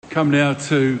Come now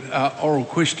to oral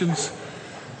questions.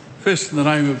 First, in the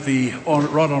name of the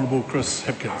Right Honourable Chris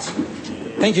Hipkins.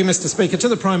 Thank you, Mr Speaker. To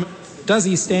the Prime Minister, does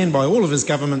he stand by all of his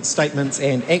government statements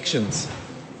and actions?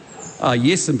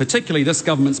 Yes, and particularly this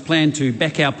government's plan to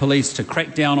back our police to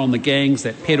crack down on the gangs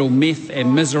that peddle meth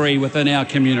and misery within our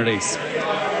communities.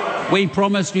 We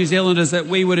promised New Zealanders that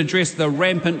we would address the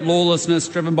rampant lawlessness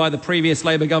driven by the previous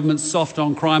Labor government's soft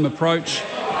on crime approach,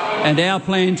 and our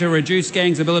plan to reduce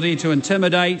gangs' ability to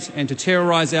intimidate and to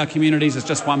terrorise our communities is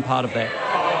just one part of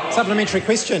that. Supplementary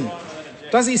question.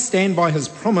 Does he stand by his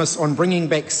promise on bringing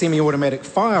back semi-automatic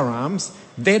firearms?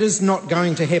 That is not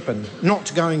going to happen.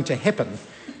 Not going to happen.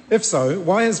 If so,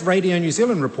 why has Radio New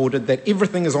Zealand reported that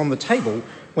everything is on the table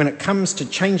when it comes to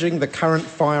changing the current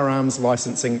firearms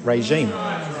licensing regime?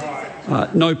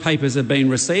 No papers have been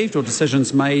received or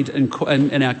decisions made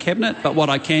in our Cabinet, but what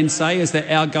I can say is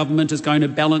that our government is going to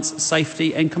balance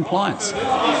safety and compliance.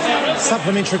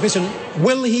 Supplementary question.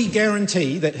 Will he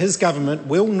guarantee that his government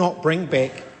will not bring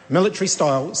back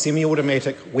military-style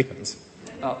semi-automatic weapons?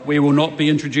 We will not be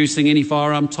introducing any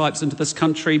firearm types into this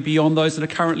country beyond those that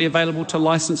are currently available to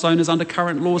licence owners under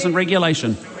current laws and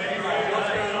regulation.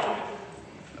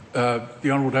 The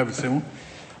Honourable David Seymour.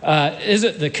 Is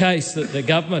it the case that the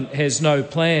government has no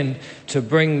plan to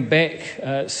bring back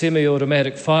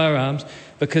semi-automatic firearms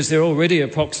because there are already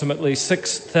approximately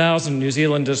 6,000 New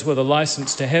Zealanders with a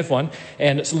licence to have one,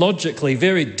 and it's logically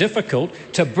very difficult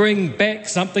to bring back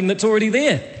something that's already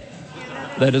there?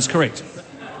 That is correct.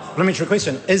 Supplementary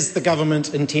question. Is the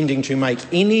government intending to make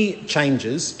any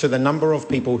changes to the number of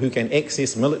people who can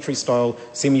access military-style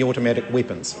semi-automatic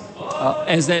weapons?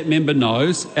 As that member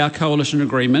knows, our coalition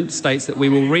agreement states that we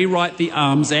will rewrite the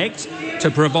Arms Act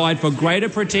to provide for greater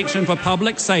protection for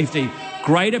public safety,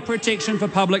 and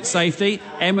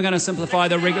we're going to simplify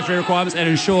the regulatory requirements and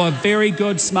ensure very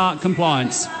good, smart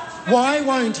compliance. Why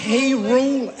won't he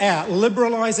rule out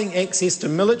liberalising access to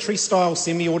military-style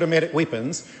semi-automatic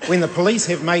weapons when the police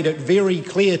have made it very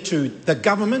clear to the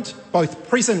government, both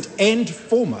present and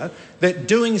former, that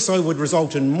doing so would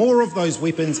result in more of those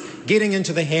weapons getting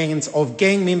into the hands of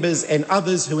gang members and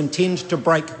others who intend to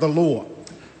break the law?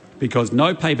 Because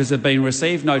no papers have been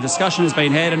received, no discussion has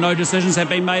been had and no decisions have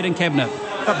been made in Cabinet.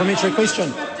 Supplementary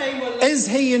question. Is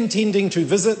he intending to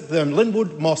visit the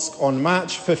Linwood Mosque on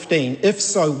March 15? If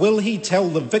so, will he tell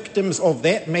the victims of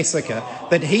that massacre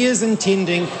that he is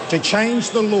intending to change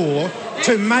the law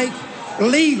to make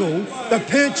legal the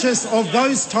purchase of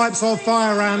those types of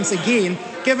firearms again,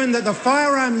 given that the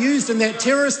firearm used in that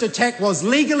terrorist attack was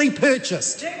legally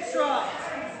purchased?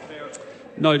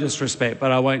 No disrespect,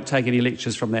 but I won't take any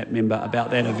lectures from that member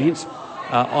about that event.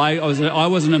 I was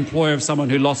an employer of someone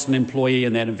who lost an employee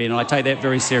in that event, and I take that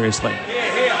very seriously.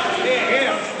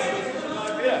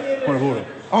 Point of order.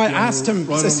 I asked him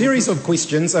a series of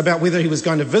questions about whether he was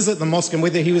going to visit the mosque and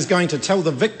whether he was going to tell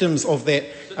the victims of that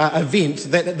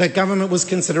event that the government was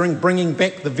considering bringing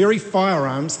back the very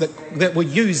firearms that were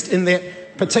used in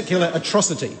that particular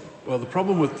atrocity. Well, the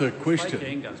problem with the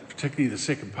question, particularly the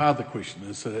second part of the question,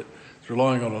 is that it's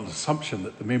relying on an assumption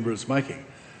that the member is making,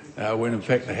 when in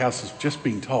fact the House has just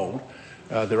been told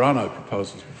there are no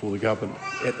proposals before the government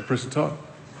at the present time.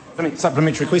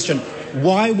 Supplementary question.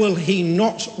 Why will he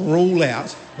not rule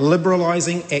out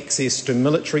liberalising access to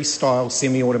military-style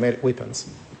semi-automatic weapons?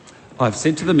 I've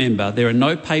said to the member there are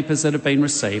no papers that have been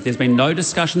received, there's been no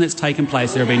discussion that's taken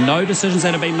place, there have been no decisions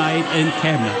that have been made in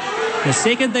Cabinet. The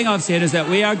second thing I've said is that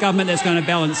we are a government that's going to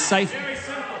balance safe...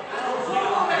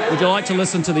 Would you like to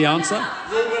listen to the answer?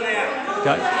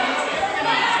 Okay.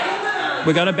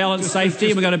 We're going to balance safety,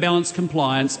 and we're going to balance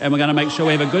compliance, and we're going to make sure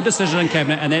we have a good decision in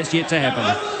Cabinet, and that's yet to happen.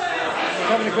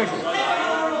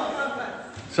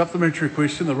 Supplementary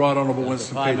question, the Right Honourable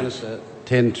Winston Prime Peters. Minister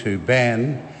tend to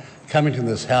ban coming to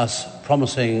this House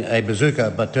promising a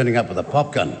bazooka but turning up with a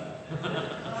pop gun? No,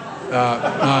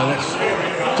 that's...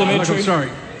 Look, I'm sorry.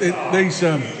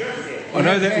 I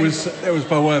know that was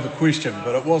by way of a question,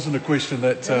 but it wasn't a question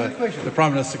that the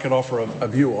Prime Minister can offer a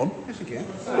view on. Yes, he can.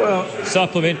 Well,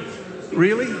 Supplement.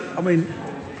 Really? I mean,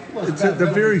 it's a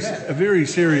very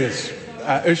serious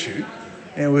issue,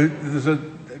 and there's a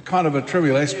kind of a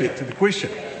trivial aspect to the question.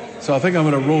 So I think I'm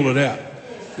going to rule it out.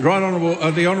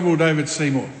 The Honourable David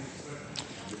Seymour.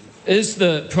 Is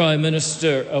the Prime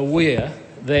Minister aware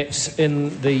that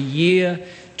in the year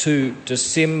to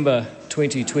December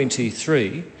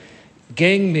 2023,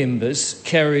 gang members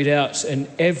carried out an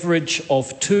average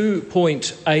of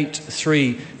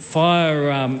 2.83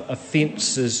 firearm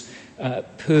offences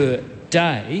per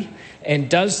day? And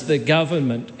does the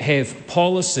government have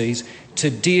policies to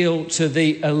deal to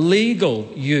the illegal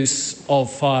use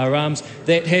of firearms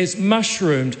that has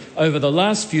mushroomed over the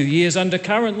last few years under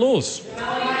current laws.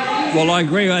 Well, I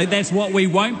agree. That's what we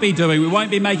won't be doing. We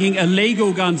won't be making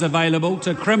illegal guns available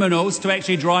to criminals to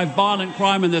actually drive violent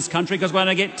crime in this country, because we're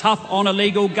going to get tough on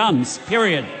illegal guns,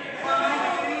 period.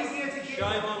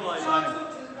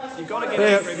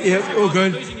 Yeah, all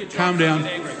good. Calm down.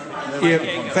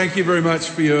 Yeah, thank you very much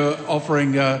for your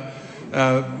offering,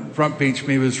 front bench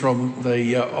members from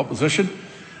the opposition.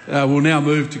 We'll now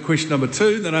move to question number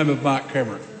 2 in the name of Mark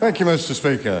Cameron. Thank you, Mr.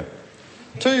 Speaker.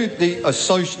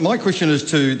 My question is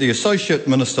to the Associate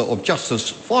Minister of Justice,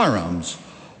 Firearms.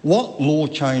 What law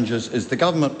changes is the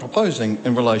government proposing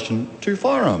in relation to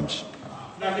firearms?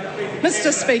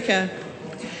 Mr. Speaker,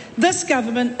 this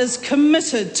government is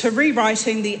committed to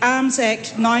rewriting the Arms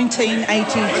Act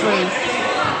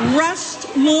 1983.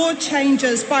 Rushed law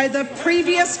changes by the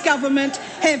previous government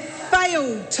have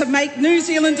failed to make New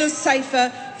Zealanders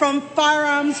safer from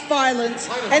firearms violence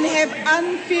and have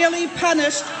unfairly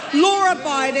punished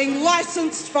law-abiding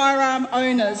licensed firearm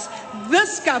owners.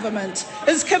 This government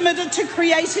is committed to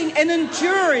creating an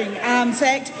enduring Arms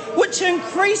Act which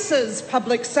increases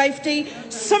public safety,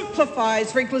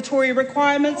 simplifies regulatory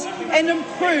requirements and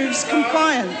improves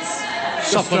compliance.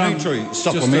 Supplementary. Just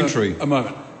a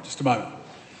moment.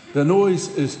 The noise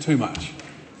is too much.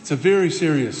 It's a very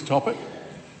serious topic,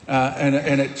 and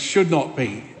it should not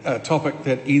be a topic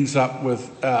that ends up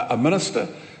with a minister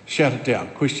shout it down.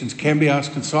 Questions can be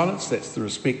asked in silence. That's the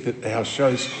respect that the House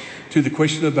shows to the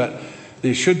questioner, but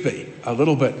there should be a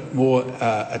little bit more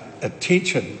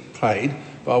attention paid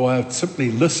by way of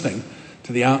simply listening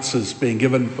to the answers being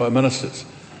given by ministers.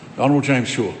 Hon James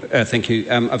Shaw. Thank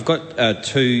you. I've got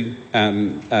 2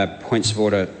 points of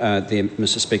order there,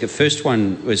 Mr. Speaker. First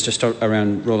one was just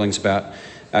around rulings about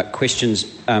questions,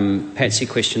 patsy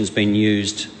questions being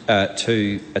used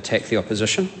to attack the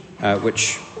opposition,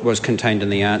 which was contained in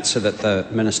the answer that the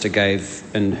Minister gave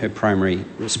in her primary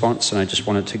response, and I just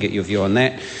wanted to get your view on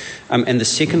that. And the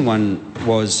second one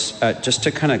was just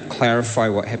to kind of clarify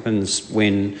what happens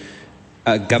when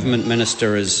a government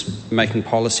minister is making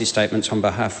policy statements on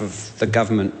behalf of the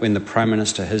government when the Prime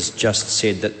Minister has just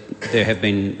said that there have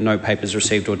been no papers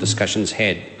received or discussions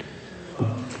had.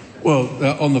 Well,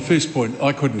 on the first point,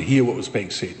 I couldn't hear what was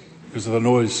being said because of the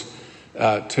noise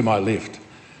to my left.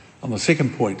 On the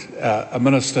second point, a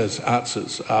minister's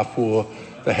answers are for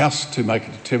the House to make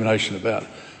a determination about,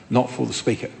 not for the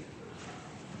Speaker.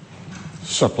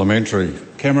 Supplementary.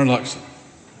 Cameron Luxon.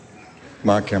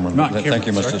 Mark Cameron. Thank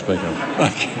you, Mr. Speaker.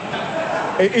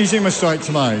 Easy mistake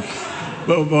to make.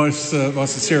 Well, my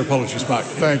sincere apologies, Mark.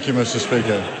 Thank you, Mr.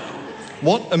 Speaker.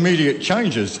 What immediate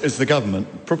changes is the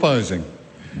government proposing?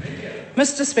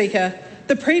 Mr. Speaker,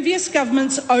 the previous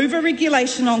government's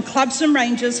over-regulation on clubs and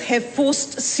ranges have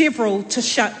forced several to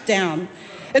shut down.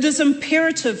 It is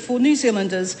imperative for New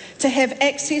Zealanders to have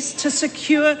access to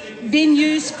secure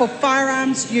venues for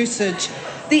firearms usage.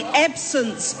 The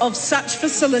absence of such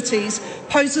facilities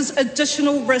poses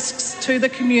additional risks to the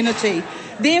community.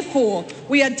 Therefore,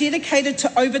 we are dedicated to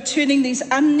overturning these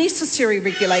unnecessary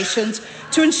regulations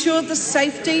to ensure the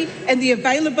safety and the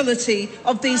availability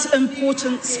of these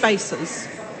important spaces.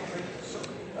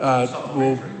 Right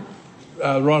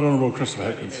Honourable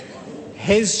Christopher Hipkins.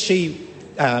 Has she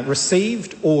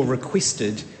received or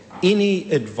requested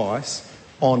any advice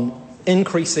on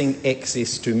increasing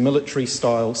access to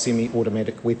military-style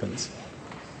semi-automatic weapons?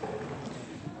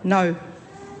 No.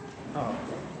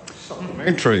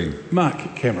 Supplementary.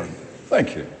 Mark Cameron.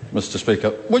 Thank you, Mr. Speaker.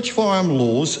 Which firearm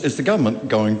laws is the government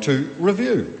going to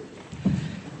review?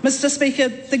 Mr. Speaker,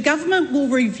 the government will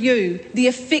review the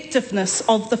effectiveness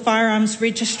of the Firearms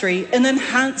Registry in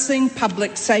enhancing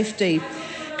public safety.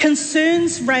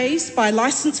 Concerns raised by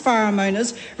licensed firearm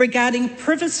owners regarding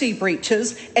privacy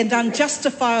breaches and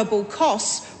unjustifiable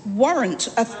costs warrant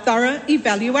a thorough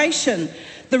evaluation.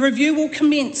 The review will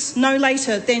commence no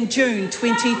later than June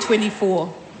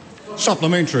 2024.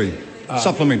 Supplementary.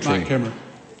 Mark Cameron.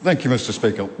 Thank you, Mr.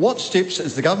 Speaker. What steps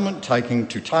is the government taking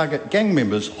to target gang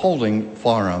members holding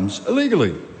firearms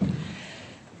illegally?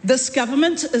 This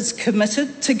government is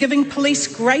committed to giving police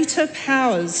greater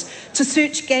powers to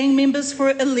search gang members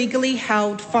for illegally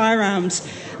held firearms.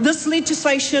 This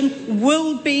legislation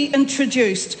will be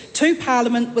introduced to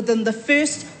Parliament within the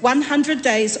first 100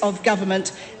 days of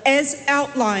government, as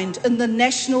outlined in the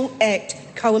National Act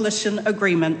Coalition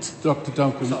Agreement. Dr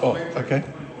Duncan. Okay.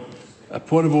 A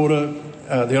point of order.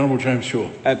 The Honourable James Shaw.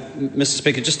 Mr.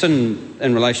 Speaker, just in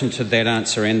relation to that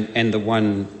answer and the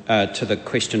one to the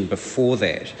question before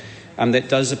that, that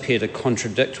does appear to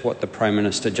contradict what the Prime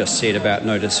Minister just said about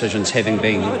no decisions having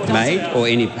been made or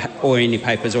any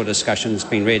papers or discussions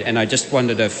being read. And I just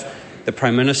wondered if the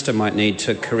Prime Minister might need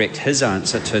to correct his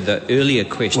answer to the earlier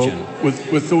question. Well,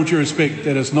 with all due respect,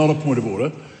 that is not a point of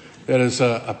order. That is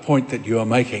a point that you are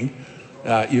making.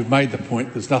 You've made the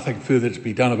point. There's nothing further to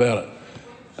be done about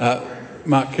it.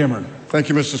 Mark Cameron. Thank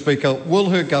you, Mr Speaker. Will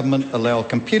her government allow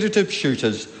competitive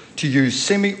shooters to use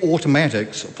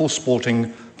semi-automatics for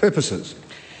sporting purposes?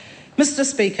 Mr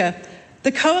Speaker,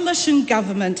 the coalition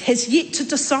government has yet to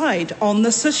decide on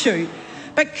this issue,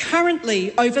 but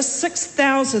currently over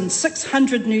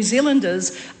 6,600 New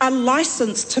Zealanders are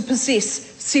licensed to possess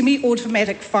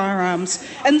semi-automatic firearms,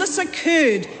 and this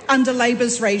occurred under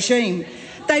Labour's regime.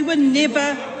 They were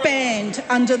never banned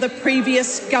under the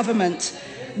previous government.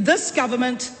 This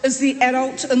government is the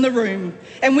adult in the room,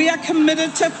 and we are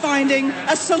committed to finding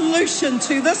a solution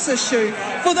to this issue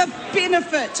for the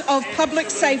benefit of public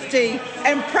safety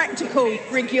and practical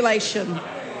regulation.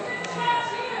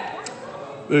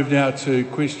 Move now to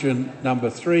question number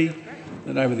 3, in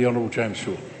the name of the Honourable James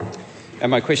Shaw.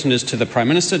 And my question is to the Prime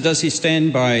Minister. Does he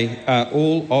stand by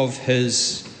all of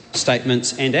his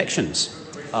statements and actions?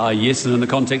 Yes, and in the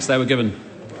context they were given.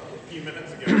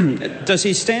 Does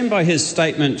he stand by his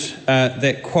statement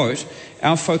that, quote,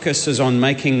 our focus is on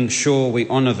making sure we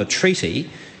honour the treaty,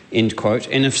 end quote,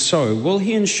 and if so, will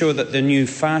he ensure that the new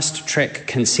fast-track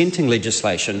consenting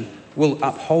legislation will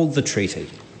uphold the treaty?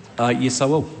 Yes, I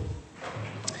will.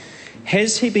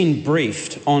 Has he been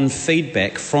briefed on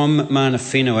feedback from Mana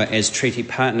Whenua as treaty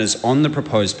partners on the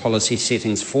proposed policy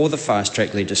settings for the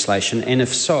fast-track legislation, and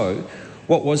if so,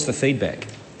 what was the feedback?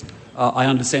 I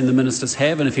understand the ministers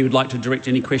have, and if he would like to direct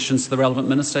any questions to the relevant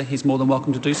minister, he's more than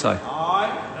welcome to do so.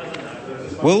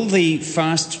 Will the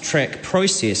fast-track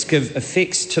process give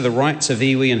effects to the rights of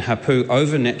iwi and hapu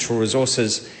over natural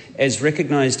resources as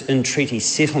recognised in treaty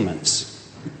settlements?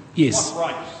 Yes.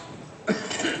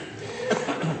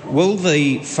 Will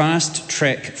the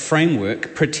fast-track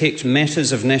framework protect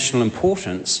matters of national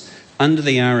importance under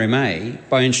the RMA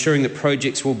by ensuring that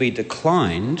projects will be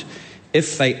declined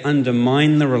if they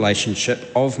undermine the relationship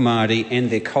of Māori and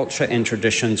their culture and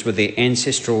traditions with their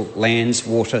ancestral lands,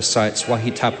 water, sites,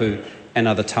 wahitapu and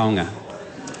other taonga?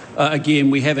 Again,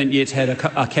 we haven't yet had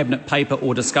a Cabinet paper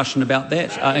or discussion about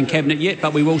that in Cabinet yet,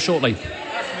 but we will shortly.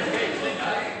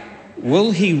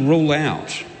 Will he rule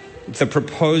out the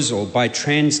proposal by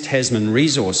Trans-Tasman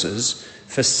Resources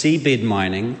for seabed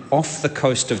mining off the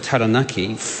coast of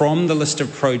Taranaki from the list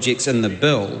of projects in the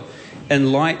bill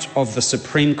in light of the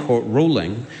Supreme Court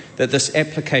ruling that this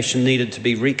application needed to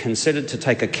be reconsidered to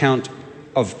take account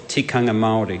of tikanga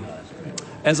Maori?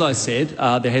 As I said,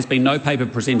 there has been no paper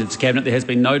presented to Cabinet, there has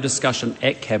been no discussion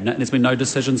at Cabinet, and there's been no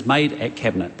decisions made at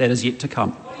Cabinet. That is yet to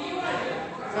come.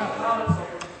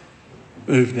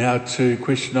 Move now to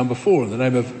question number 4, in the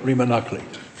name of Rima Nakhlele.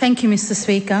 Thank you, Mr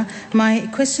Speaker. My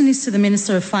question is to the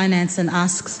Minister of Finance and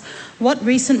asks, what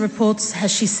recent reports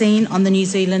has she seen on the New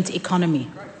Zealand economy?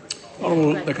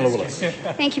 Honourable Nicola Willis.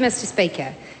 Thank you, Mr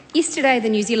Speaker. Yesterday, the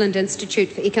New Zealand Institute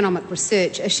for Economic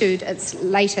Research issued its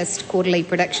latest quarterly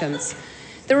predictions.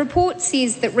 The report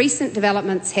says that recent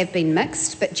developments have been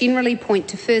mixed, but generally point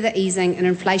to further easing in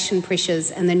inflation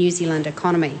pressures in the New Zealand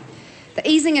economy. The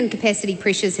easing in capacity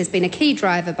pressures has been a key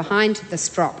driver behind this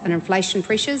drop in inflation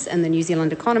pressures in the New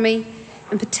Zealand economy.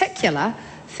 In particular,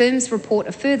 firms report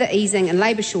a further easing in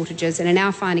labour shortages and are now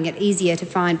finding it easier to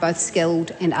find both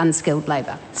skilled and unskilled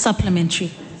labour.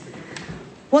 Supplementary.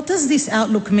 What does this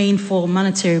outlook mean for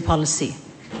monetary policy?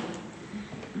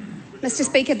 Mr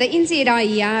Speaker, the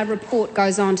NZIER report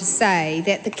goes on to say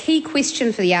that the key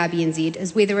question for the RBNZ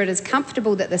is whether it is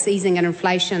comfortable that this easing in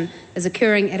inflation is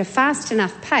occurring at a fast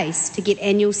enough pace to get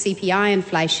annual CPI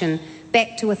inflation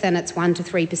back to within its 1 to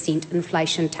 3%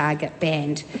 inflation target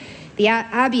band. The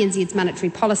RBNZ's monetary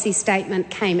policy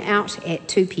statement came out at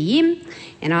 2 p.m,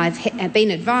 and I've been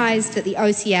advised that the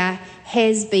OCR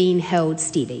has been held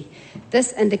steady.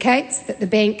 This indicates that the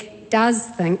bank does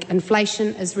think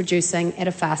inflation is reducing at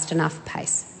a fast enough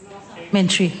pace.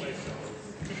 Mentry.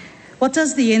 What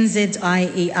does the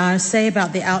NZIER say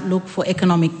about the outlook for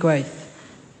economic growth?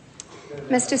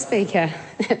 Mr Speaker,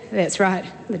 that's right,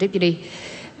 the Deputy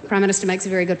Prime Minister makes a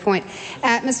very good point.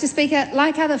 Mr Speaker,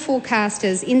 like other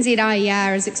forecasters,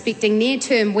 NZIER is expecting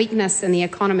near-term weakness in the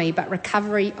economy but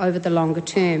recovery over the longer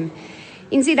term.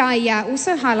 NZIER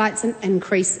also highlights an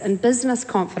increase in business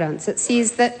confidence. It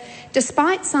says that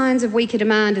despite signs of weaker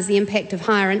demand as the impact of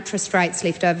higher interest rates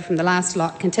left over from the last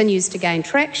lot continues to gain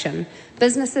traction,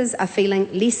 businesses are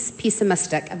feeling less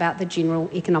pessimistic about the general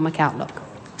economic outlook.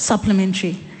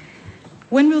 Supplementary.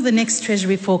 When will the next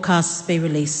Treasury forecasts be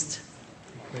released?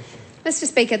 Mr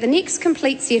Speaker, the next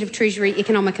complete set of Treasury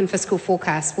economic and fiscal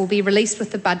forecasts will be released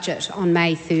with the budget on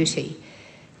May 30.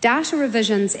 Data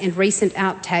revisions and recent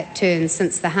outturns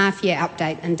since the half-year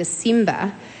update in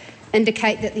December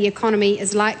indicate that the economy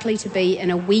is likely to be in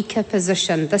a weaker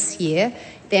position this year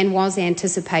than was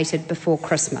anticipated before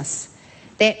Christmas.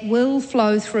 That will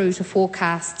flow through to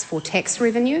forecasts for tax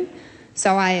revenue,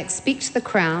 so I expect the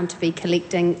Crown to be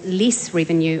collecting less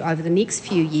revenue over the next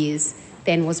few years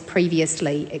than was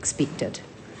previously expected.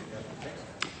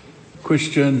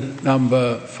 Question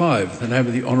number 5, the name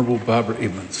of the Honourable Barbara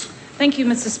Edmonds. Thank you,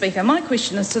 Mr Speaker. My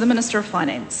question is to the Minister of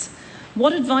Finance.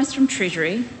 What advice from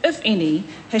Treasury, if any,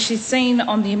 has she seen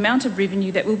on the amount of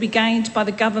revenue that will be gained by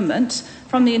the government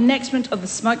from the enactment of the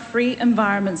Smokefree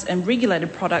Environments and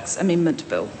Regulated Products Amendment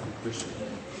Bill?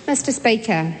 Mr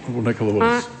Speaker,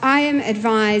 I am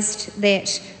advised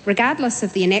that regardless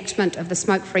of the enactment of the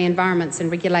Smokefree Environments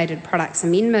and Regulated Products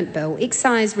Amendment Bill,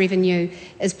 excise revenue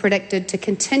is predicted to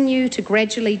continue to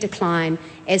gradually decline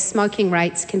as smoking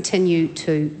rates continue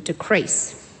to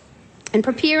decrease. In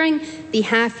preparing the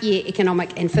half-year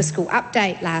economic and fiscal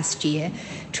update last year,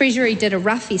 Treasury did a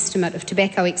rough estimate of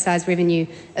tobacco excise revenue,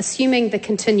 assuming the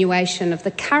continuation of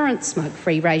the current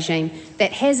smoke-free regime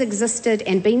that has existed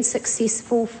and been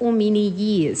successful for many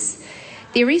years.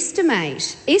 Their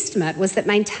estimate was that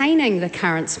maintaining the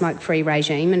current smoke-free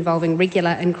regime, involving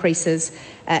regular increases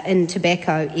in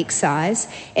tobacco excise,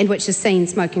 and which has seen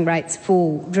smoking rates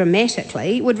fall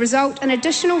dramatically, would result in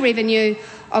additional revenue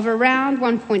of around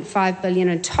 $1.5 billion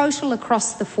in total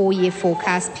across the 4-year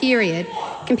forecast period,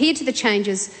 compared to the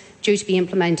changes due to be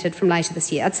implemented from later this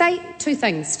year. I'd say 2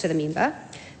 things to the member.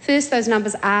 First, those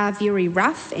numbers are very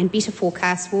rough, and better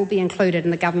forecasts will be included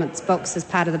in the government's books as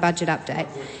part of the budget update.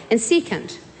 And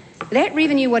second, that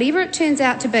revenue, whatever it turns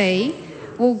out to be,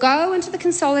 will go into the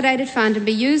consolidated fund and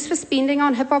be used for spending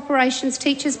on HIP operations,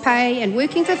 teachers' pay and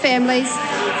working for families,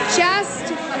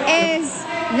 just as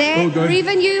that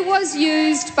revenue was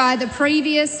used by the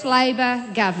previous Labor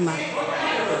government.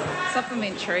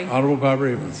 Supplementary. Honourable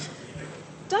Barbara Evans.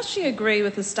 Does she agree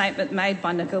with the statement made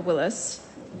by Nicola Willis?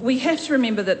 We have to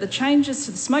remember that the changes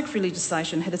to the smoke-free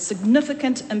legislation had a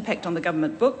significant impact on the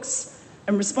government books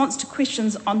in response to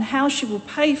questions on how she will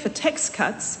pay for tax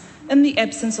cuts in the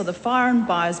absence of the firearm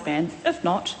buyers ban. If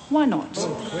not, why not?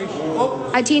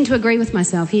 I tend to agree with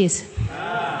myself, yes.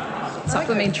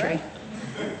 Supplementary.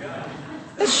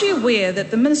 Is she aware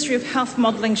that the Ministry of Health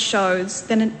modelling shows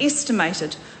that an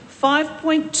estimated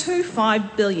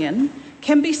 $5.25 billion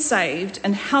can be saved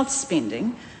in health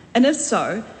spending, and if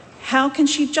so, how can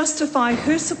she justify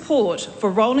her support for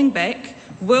rolling back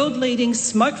world-leading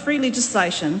smoke-free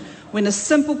legislation when a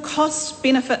simple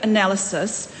cost-benefit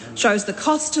analysis shows the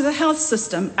cost to the health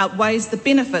system outweighs the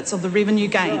benefits of the revenue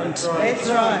gained? That's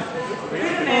right.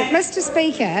 Mr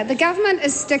Speaker, the government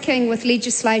is sticking with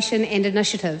legislation and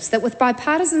initiatives that, with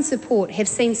bipartisan support, have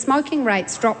seen smoking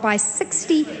rates drop by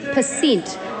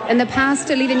 60% in the past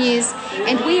 11 years,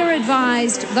 and we are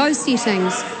advised those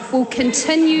settings will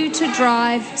continue to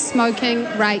drive smoking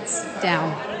rates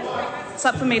down.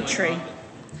 Supplementary.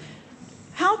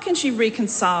 How can she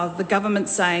reconcile the government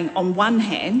saying, on one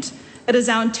hand, it is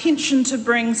our intention to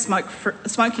bring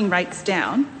smoking rates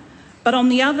down, but on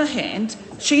the other hand,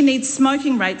 she needs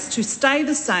smoking rates to stay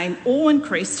the same or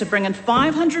increase to bring in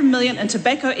 $500 million in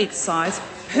tobacco excise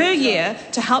per year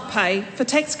to help pay for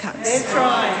tax cuts? That's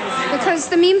right. Because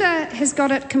the member has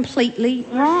got it completely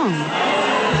wrong.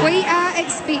 We are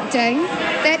expecting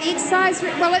that excise...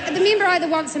 Well, the member either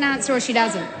wants an answer or she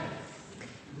doesn't.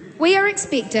 We are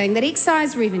expecting that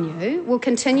excise revenue will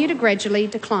continue to gradually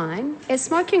decline as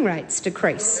smoking rates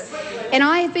decrease. And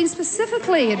I have been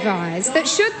specifically advised that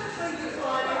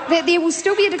there will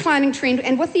still be a declining trend,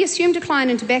 and with the assumed decline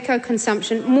in tobacco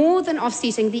consumption more than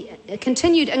offsetting the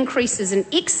continued increases in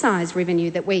excise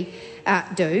revenue that we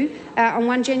do on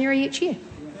 1 January each year.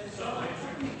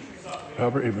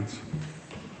 Barbara Evans.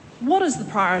 What is the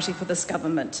priority for this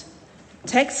government?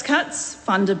 Tax cuts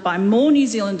funded by more New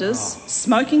Zealanders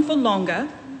smoking for longer,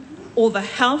 or the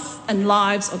health and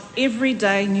lives of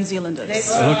everyday New Zealanders?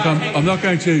 Look, I'm not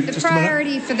going to... The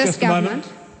priority for this government...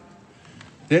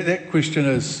 That question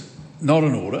is not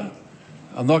in order.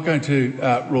 I'm not going to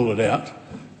rule it out.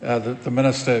 The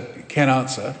Minister can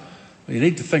answer. You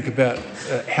need to think about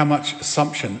how much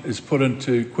assumption is put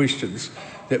into questions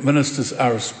that ministers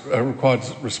are required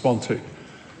to respond to.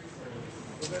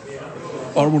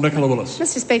 Honourable Nicola Willis.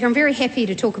 Mr Speaker, I'm very happy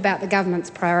to talk about the government's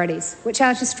priorities, which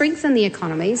are to strengthen the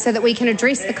economy so that we can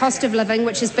address the cost of living,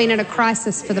 which has been in a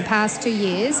crisis for the past 2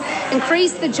 years,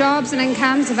 increase the jobs and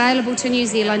incomes available to New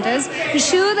Zealanders,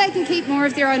 ensure they can keep more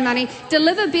of their own money,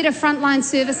 deliver better frontline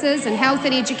services in health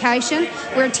and education,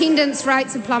 where attendance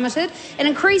rates have plummeted, and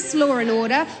increase law and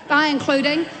order by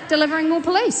including delivering more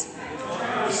police.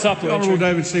 Honourable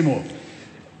David Seymour.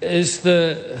 Is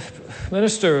the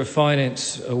Minister of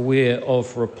Finance aware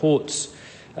of reports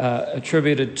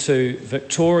attributed to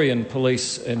Victorian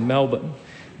police in Melbourne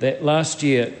that last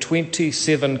year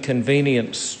 27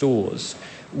 convenience stores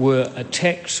were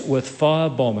attacked with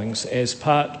fire bombings as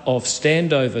part of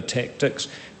standover tactics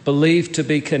believed to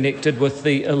be connected with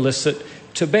the illicit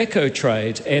tobacco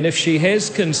trade? And if she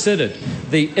has considered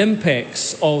the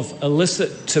impacts of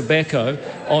illicit tobacco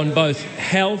on both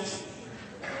health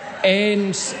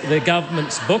and the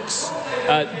government's books,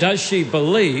 does she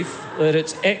believe that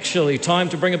it's actually time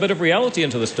to bring a bit of reality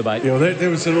into this debate? Yeah, well,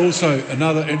 there was also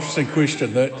another interesting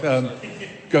question that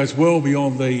goes well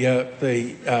beyond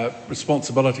the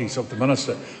responsibilities of the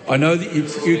Minister. I know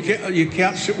that you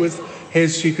couched it with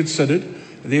has she considered,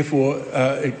 therefore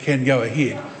it can go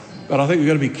ahead. But I think we've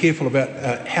got to be careful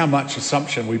about how much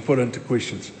assumption we put into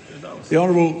questions. The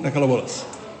Honourable Nicola Willis.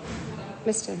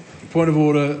 Mr. Point of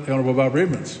order, the Honourable Barbara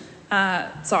Edmonds. I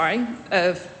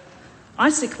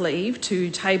seek leave to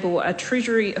table a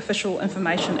Treasury Official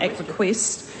Information Act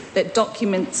request that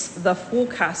documents the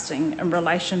forecasting in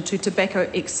relation to tobacco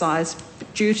excise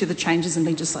due to the changes in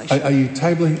legislation. Are you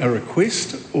tabling a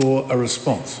request or a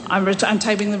response? I'm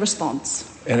tabling the response.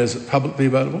 And is it publicly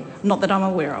available? Not that I'm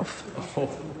aware of.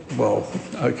 Well,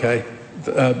 okay.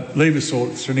 Leave us all.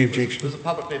 Is there any objection? Is it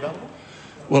publicly available?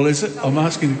 Well, is it? I'm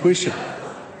asking the question.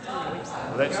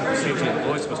 Well, that's a sentient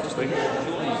voice, Mr Speaker.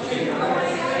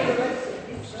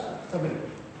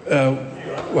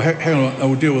 Well, hang on. I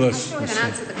will deal with this. I'm sure I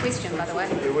can answer the question, by the way.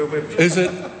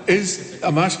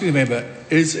 I'm asking the member,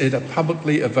 is it a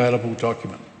publicly available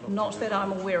document? Not that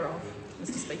I'm aware of,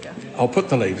 Mr Speaker. I'll put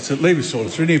the leave. It's a leave us all.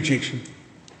 Is there any objection?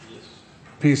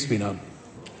 Appears to be none.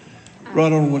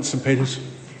 Right on, Winston Peters.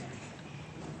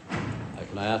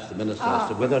 Can I ask the Minister as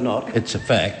to whether or not it's a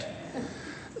fact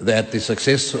that the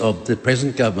success of the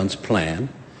present government's plan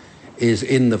is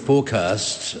in the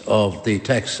forecasts of the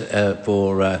tax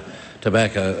for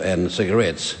tobacco and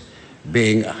cigarettes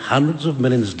being hundreds of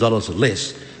millions of dollars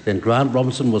less than Grant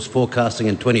Robinson was forecasting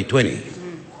in 2020?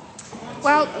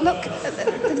 Well, look,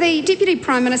 the Deputy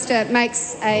Prime Minister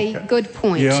makes a good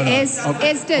point,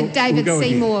 as did David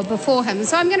Seymour before him.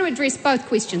 So I'm going to address both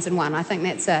questions in one. I think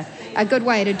that's a good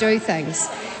way to do things.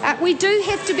 We do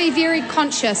have to be very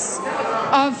conscious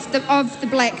of the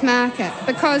black market,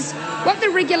 because what the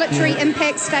regulatory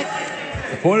impact statement...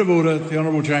 Point of order, the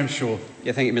Honourable James Shaw.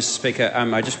 Yeah, thank you, Mr Speaker.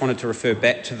 I just wanted to refer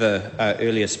back to the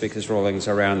earlier Speaker's rulings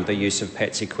around the use of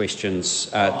patsy questions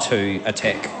to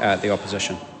attack the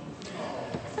opposition.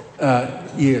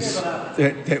 Yes,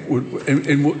 that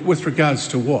would. With regards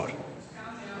to what?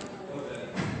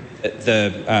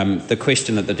 The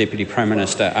question that the Deputy Prime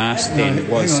Minister asked then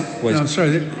was... No, I'm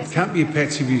sorry, that can't be a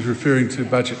patsy if he's referring to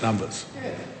budget numbers.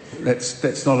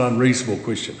 That's not an unreasonable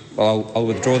question. Well, I'll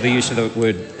withdraw the use of the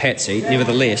word patsy.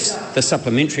 Nevertheless, the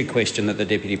supplementary question that the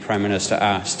Deputy Prime Minister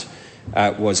asked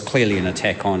was clearly an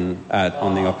attack on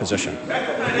the opposition.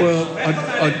 Well,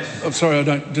 I'm sorry, I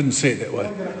didn't see it that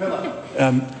way.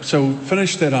 So we'll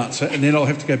finish that answer, and then I'll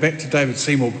have to go back to David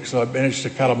Seymour because I managed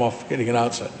to cut him off getting an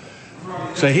answer.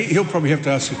 So he'll probably have to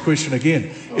ask a question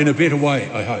again in a better way,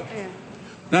 I hope.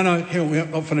 No, hang on, we're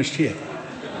not finished here.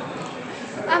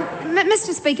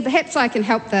 Mr Speaker, perhaps I can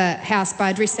help the House by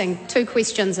addressing two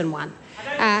questions in one.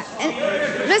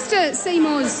 Minister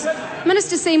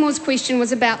Seymour's question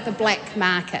was about the black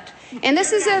market. And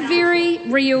this is a very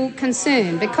real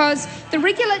concern because the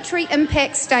regulatory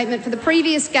impact statement for the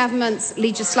previous government's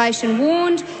legislation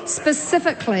warned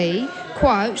specifically,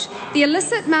 quote, the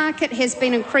illicit market has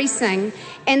been increasing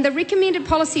and the recommended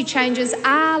policy changes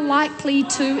are likely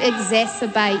to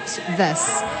exacerbate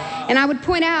this. And I would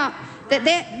point out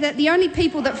that the only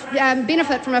people that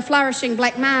benefit from a flourishing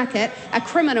black market are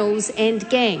criminals and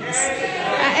gangs.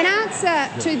 In answer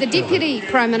to the Deputy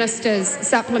Prime Minister's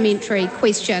supplementary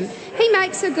question, he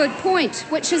makes a good point,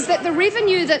 which is that the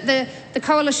revenue that the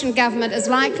coalition government is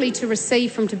likely to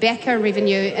receive from tobacco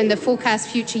revenue in the forecast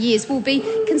future years will be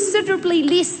considerably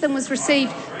less than was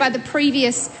received by the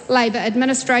previous Labor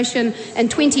administration in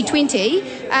 2020,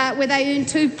 where they earned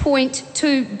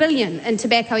 $2.2 billion in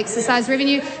tobacco exercise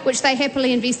revenue, which they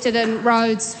happily invested in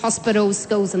roads, hospitals,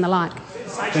 schools and the like.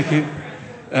 Thank you.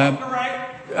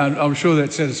 And I'm sure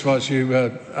that satisfies you,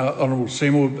 Honourable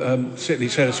Seymour. Certainly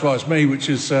satisfies me, which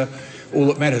is all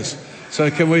that matters. So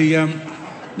can we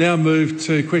now move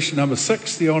to question number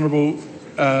 6, the Honourable,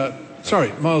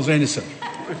 Miles Anderson.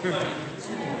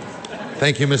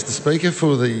 Thank you, Mr. Speaker,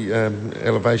 for the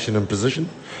elevation and position.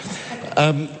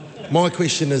 My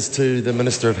question is to the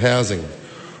Minister of Housing.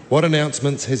 What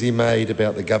announcements has he made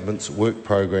about the government's work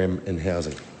program in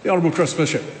housing? The Honourable Chris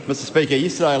Bishop. Mr. Speaker,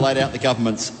 yesterday I laid out the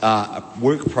government's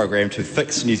work program to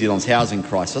fix New Zealand's housing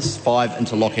crisis. 5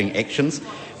 interlocking actions.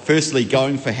 Firstly,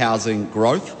 going for housing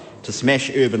growth, to smash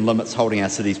urban limits holding our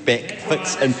cities back,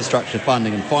 fix infrastructure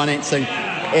funding and financing,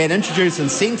 and introduce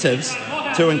incentives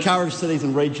to encourage cities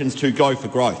and regions to go for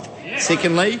growth.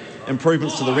 Secondly,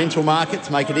 improvements to the rental market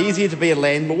to make it easier to be a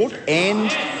landlord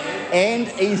and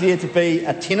easier to be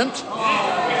a tenant.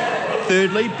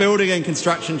 Thirdly, building and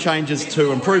construction changes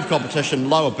to improve competition,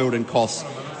 lower building costs,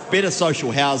 better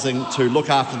social housing to look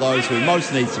after those who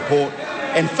most need support.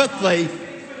 And fifthly,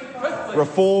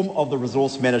 reform of the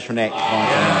Resource Management Act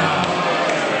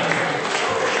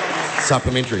 1999.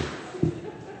 Supplementary.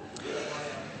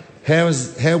 How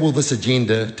will this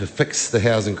agenda to fix the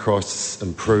housing crisis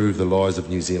improve the lives of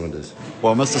New Zealanders?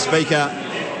 Well, Mr. Speaker,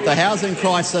 the housing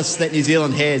crisis that New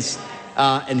Zealand has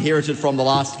inherited from the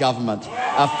last government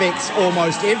affects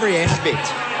almost every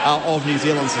aspect of New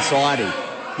Zealand society.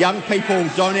 Young people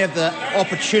don't have the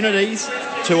opportunities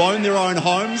to own their own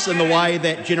homes in the way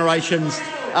that generations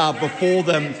before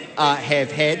them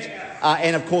have had.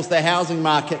 And of course the housing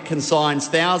market consigns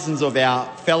thousands of our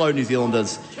fellow New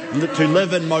Zealanders to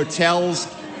live in motels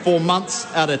for months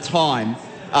at a time.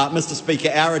 Mr. Speaker,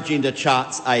 our agenda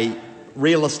charts a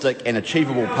realistic and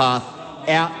achievable path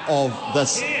out of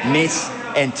this mess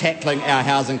and tackling our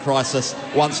housing crisis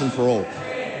once and for all.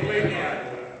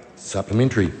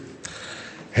 Supplementary.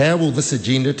 How will this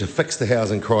agenda to fix the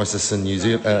housing crisis in New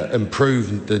Zealand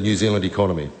improve the New Zealand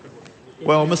economy?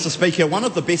 Well, Mr. Speaker, one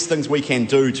of the best things we can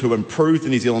do to improve the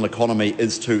New Zealand economy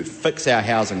is to fix our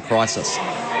housing crisis.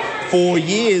 For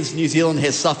years, New Zealand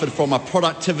has suffered from a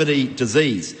productivity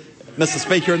disease. Mr.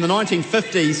 Speaker, in the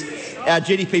 1950s, our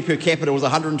GDP per capita was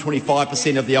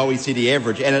 125% of the OECD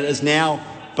average, and it is now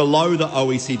below the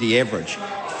OECD average.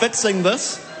 Fixing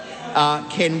this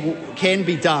can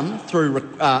be done through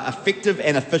effective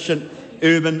and efficient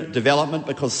urban development,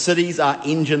 because cities are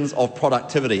engines of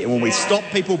productivity. And when we stop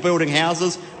people building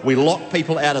houses, we lock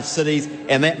people out of cities,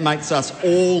 and that makes us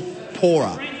all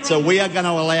poorer. So we are going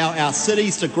to allow our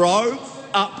cities to grow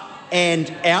up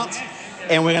and out,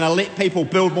 and we're going to let people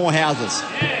build more houses.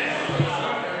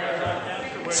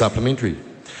 Supplementary.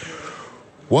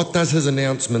 What does his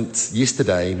announcements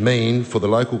yesterday mean for the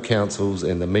local councils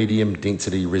and the medium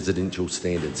density residential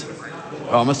standards?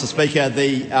 Well, Mr. Speaker,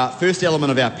 the first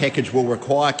element of our package will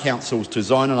require councils to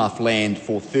zone enough land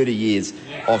for 30 years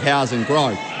of housing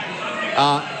growth.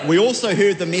 We also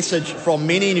heard the message from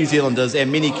many New Zealanders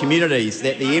and many communities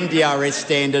that the MDRS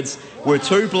standards were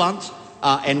too blunt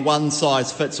and one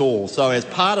size fits all. So as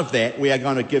part of that, we are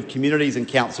going to give communities and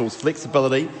councils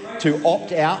flexibility to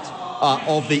opt out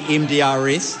of the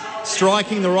MDRS,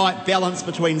 striking the right balance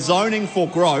between zoning for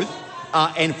growth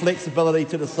and flexibility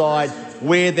to decide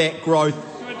where that growth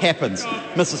happens.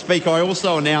 Mr. Speaker, I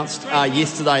also announced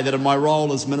yesterday that in my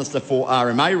role as Minister for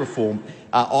RMA reform,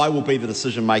 I will be the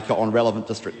decision maker on relevant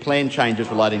district plan changes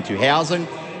relating to housing,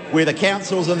 where the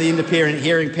councils and the independent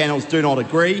hearing panels do not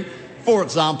agree, for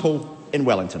example, in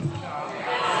Wellington.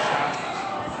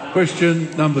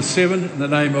 Question number 7, in the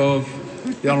name of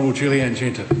the Honourable Julie Anne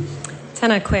Genter.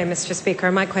 Tēnā koe, Mr.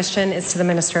 Speaker. My question is to the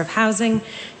Minister of Housing.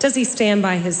 Does he stand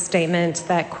by his statement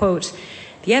that, quote,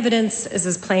 the evidence is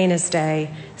as plain as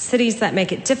day. Cities that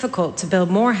make it difficult to build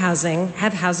more housing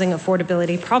have housing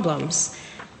affordability problems.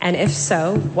 And if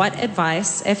so, what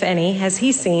advice, if any, has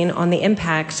he seen on the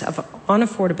impact on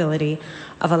affordability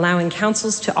of allowing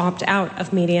councils to opt out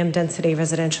of medium density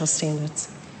residential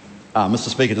standards? Mr.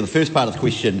 Speaker, to the first part of the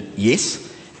question, yes.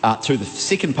 To the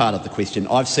second part of the question,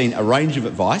 I've seen a range of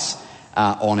advice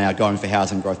on our going for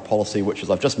housing growth policy, which,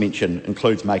 as I've just mentioned,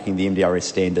 includes making the MDRS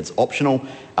standards optional,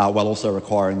 while also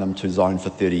requiring them to zone for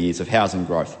 30 years of housing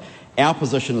growth. Our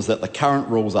position is that the current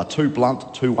rules are too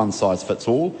blunt, too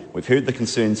one-size-fits-all. We've heard the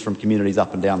concerns from communities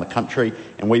up and down the country,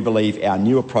 and we believe our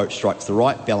new approach strikes the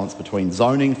right balance between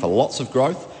zoning for lots of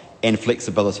growth and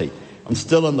flexibility. I'm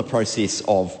still in the process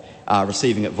of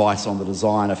receiving advice on the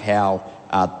design of how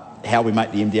we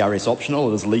make the MDRS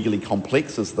optional. It is legally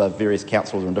complex, as the various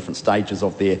councils are in different stages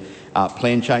of their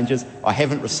plan changes. I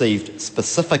haven't received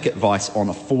specific advice on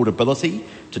affordability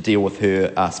to deal with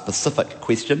her specific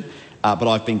question. But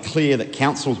I've been clear that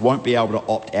councils won't be able to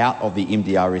opt out of the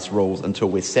MDRS rules until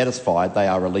we're satisfied they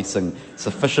are releasing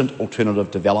sufficient alternative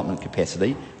development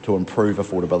capacity to improve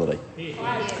affordability.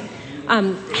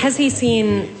 Has he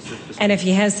seen, and if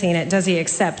he has seen it, does he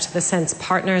accept the Sense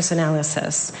Partners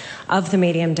analysis of the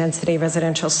medium density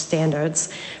residential standards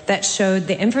that showed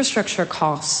the infrastructure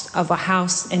cost of a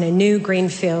house in a new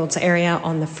greenfields area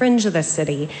on the fringe of the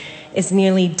city is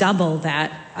nearly double that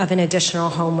of an additional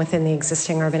home within the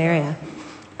existing urban area?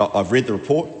 I've read the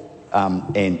report,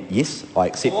 and yes, I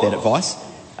accept that advice.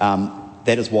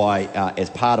 That is why, as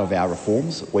part of our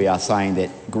reforms, we are saying that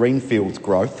greenfields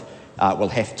growth will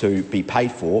have to be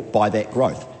paid for by that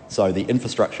growth. So the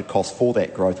infrastructure cost for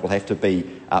that growth will have to be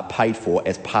paid for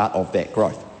as part of that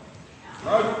growth.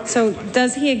 So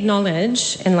does he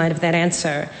acknowledge, in light of that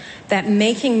answer, that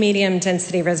making medium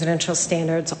density residential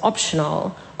standards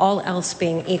optional, all else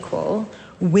being equal,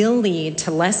 will lead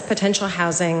to less potential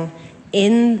housing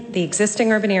in the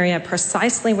existing urban area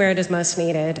precisely where it is most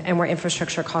needed and where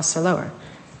infrastructure costs are lower?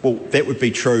 Well, that would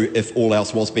be true if all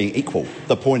else was being equal.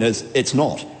 The point is, it's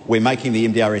not. We're making the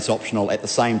MDRS optional at the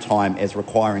same time as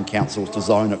requiring councils to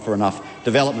zone it for enough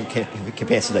development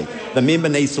capacity. The member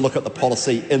needs to look at the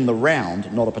policy in the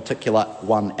round, not a particular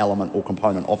one element or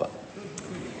component of it.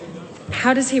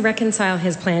 How does he reconcile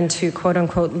his plan to,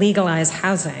 quote-unquote, legalise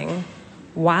housing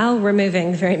while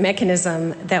removing the very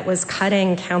mechanism that was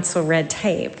cutting council red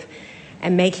tape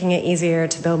and making it easier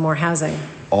to build more housing?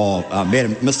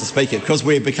 Mr. Speaker, because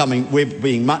we're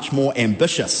being much more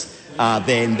ambitious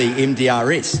than the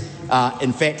MDRS.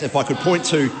 In fact, if I could point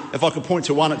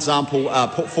to one example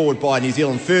put forward by New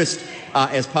Zealand First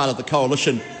as part of the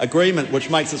coalition agreement, which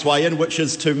makes its way in, which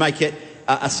is to make it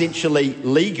essentially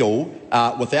legal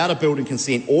without a building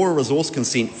consent or a resource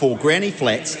consent for granny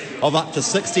flats of up to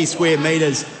 60 square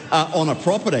metres on a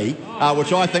property,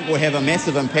 which I think will have a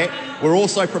massive impact. We're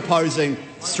also proposing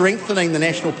strengthening the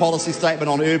national policy statement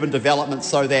on urban development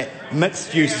so that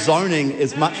mixed-use zoning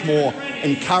is much more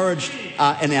encouraged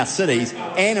in our cities,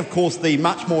 and of course the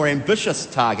much more ambitious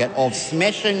target of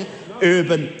smashing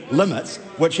urban limits,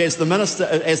 which, as the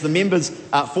member's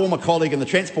former colleague in the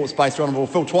transport space, Honourable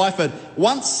Phil Twyford,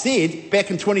 once said back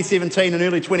in 2017 and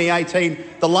early 2018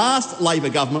 the last Labor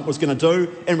government was going to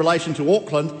do in relation to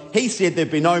Auckland. He said there'd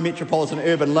be no metropolitan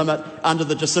urban limit under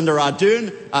the Jacinda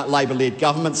Ardern Labor-led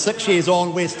government. 6 years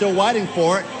on, we're still waiting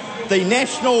for it. The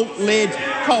national-led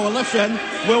coalition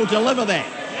will deliver that.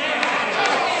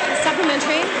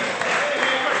 Supplementary.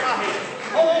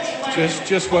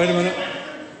 Just wait a minute.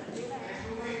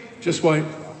 Just wait.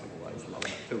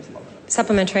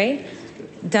 Supplementary.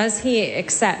 Does he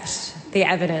accept the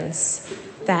evidence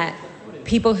that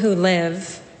people who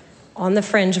live on the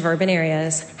fringe of urban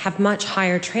areas have much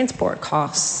higher transport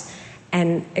costs?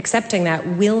 And accepting that,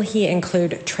 will he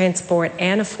include transport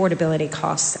and affordability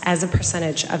costs as a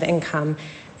percentage of income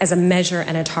as a measure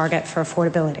and a target for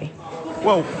affordability?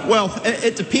 Well,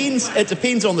 it depends. It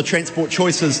depends on the transport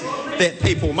choices that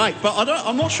people make. But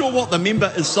I'm not sure what the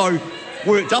member is so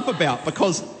worked up about,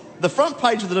 because the front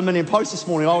page of the Dominion Post this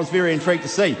morning I was very intrigued to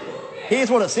see.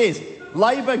 Here's what it says: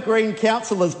 Labor Green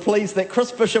councillors pleased that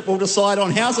Chris Bishop will decide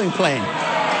on housing plan.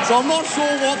 So I'm not sure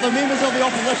what the members of the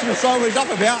opposition are so worked up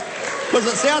about, because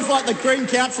it sounds like the Green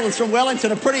councillors from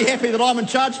Wellington are pretty happy that I'm in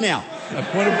charge now.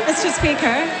 Mr.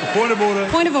 Speaker. Point of order.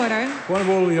 Point of order. Point of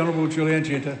order, the Honourable Julie Anne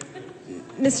Genter.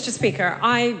 Mr. Speaker,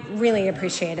 I really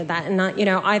appreciated that, and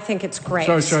I think it's great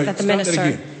that the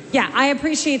minister. Yeah, I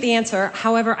appreciate the answer.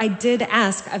 However, I did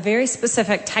ask a very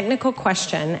specific technical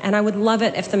question, and I would love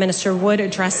it if the minister would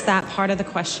address that part of the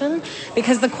question,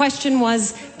 because the question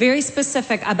was very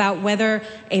specific about whether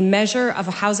a measure of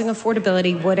housing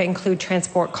affordability would include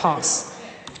transport costs.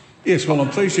 Yes, well, I'm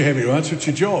pleased you have your answer. It's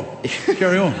your job.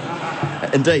 Carry on.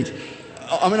 Indeed.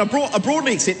 I mean, I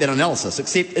broadly accept that analysis,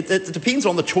 except it depends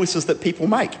on the choices that people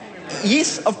make.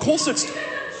 Yes, of course it's...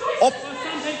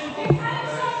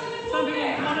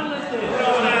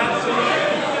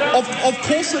 Of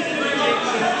course it...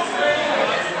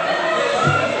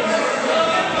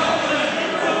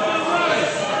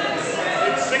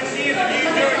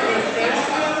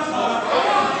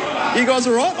 You guys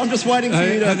all right? I'm just waiting for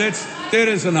you to... That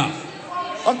is enough.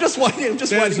 I'm just waiting.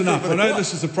 That is enough. I know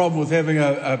this is the problem with having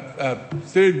a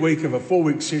third week of a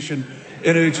 4-week session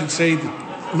in urgency.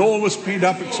 Enormous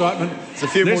pent-up excitement. It's a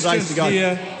few more days to go.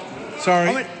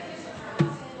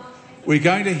 We're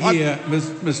going to hear,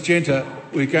 Ms Genter,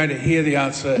 we're going to hear the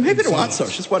answer. I'm happy to answer. I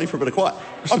was just waiting for a bit of quiet.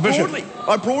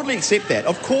 I broadly accept that.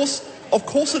 Of course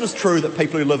it is true that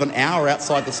people who live an hour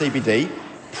outside the CBD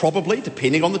probably,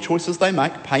 depending on the choices they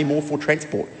make, pay more for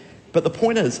transport. But the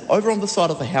point is, over on the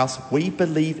side of the House, we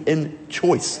believe in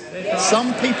choice.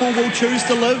 Some people will choose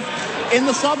to live in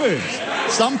the suburbs.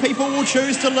 Some people will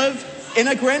choose to live in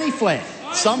a granny flat.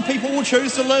 Some people will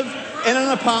choose to live in an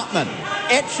apartment.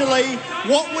 Actually,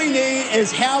 what we need is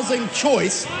housing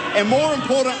choice, and more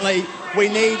importantly, we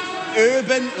need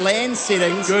urban land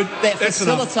settings that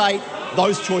facilitate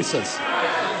those choices.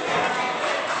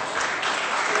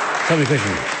 Somebody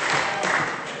question.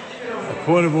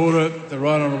 Point of order, the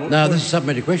right honourable. No, this is a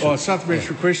supplementary question. Oh,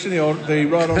 supplementary question. The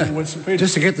right honourable Winston Peters.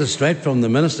 Just to get this straight from the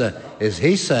minister, is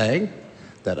he saying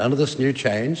that under this new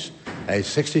change, a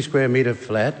 60 square metre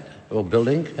flat or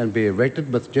building can be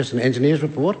erected with just an engineer's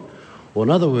report? Or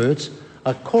in other words,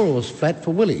 a Coral's flat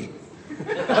for Willie?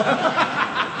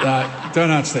 Don't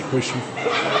answer that question.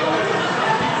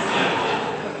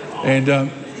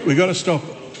 And we've got to stop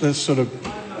this sort of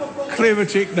clever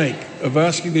technique of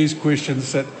asking these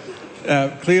questions that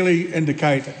clearly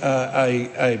indicate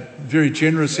a very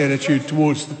generous attitude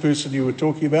towards the person you were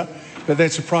talking about, but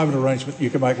that's a private arrangement you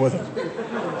can make with him.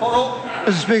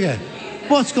 Mr. Speaker,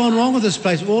 what's gone wrong with this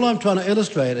place? All I'm trying to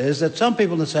illustrate is that some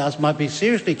people in this House might be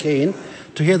seriously keen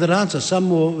to hear that answer, some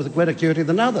more with greater acuity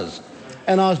than others.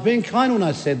 And I was being kind when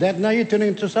I said that. Now you're turning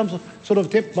into some sort of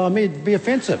attempt by me to be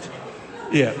offensive.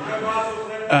 Yeah.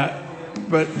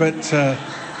 But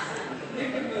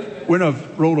when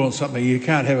I've ruled on something, you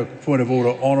can't have a point of order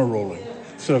on a ruling.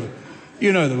 Sort of,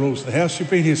 you know the rules of the House. You've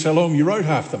been here so long, you wrote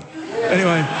half them.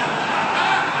 Anyway,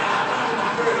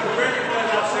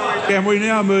 can we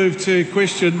now move to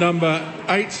question number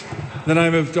 8, in the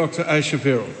name of Dr Ayesha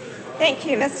Verrall. Thank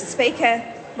you, Mr Speaker.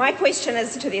 My question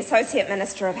is to the Associate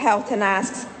Minister of Health and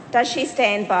asks, does she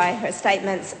stand by her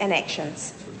statements and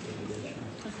actions?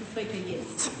 Mr Speaker,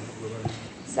 yes.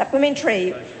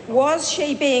 Supplementary. Was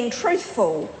she being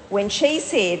truthful when she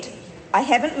said, I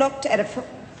haven't looked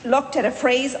at a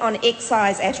freeze on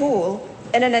excise at all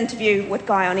in an interview with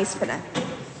Guy on Espinel?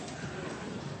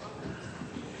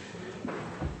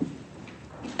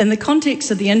 In the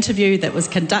context of the interview that was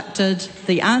conducted,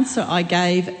 the answer I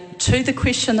gave to the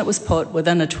question that was put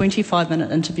within a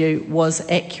 25-minute interview was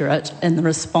accurate in the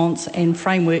response and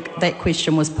framework that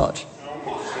question was put.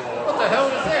 What the hell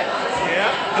is that?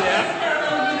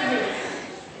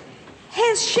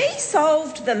 Has she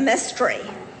solved the mystery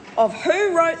of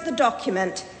who wrote the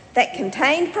document that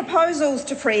contained proposals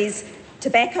to freeze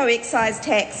tobacco excise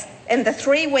tax in the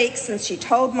 3 weeks since she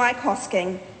told Mike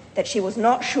Hosking that she was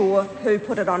not sure who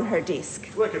put it on her desk?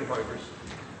 Work in progress.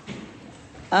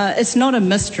 It's not a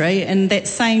mystery, and that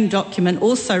same document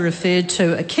also referred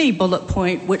to a key bullet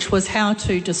point, which was how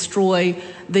to destroy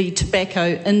the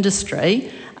tobacco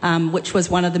industry, which was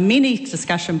one of the many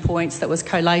discussion points that was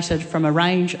collated from a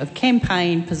range of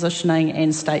campaign, positioning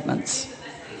and statements.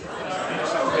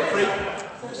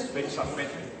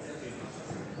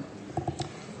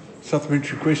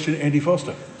 Supplementary question, Andy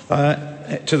Foster.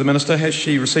 To the Minister, has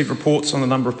she received reports on the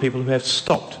number of people who have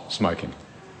stopped smoking?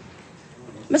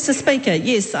 Mr Speaker,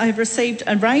 yes, I have received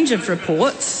a range of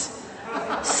reports,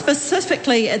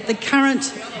 specifically at the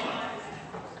current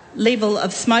level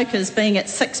of smokers being at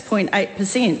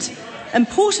 6.8%.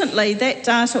 Importantly, that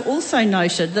data also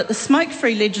noted that the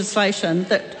Smokefree legislation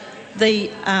that the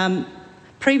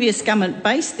previous government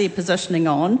based their positioning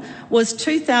on was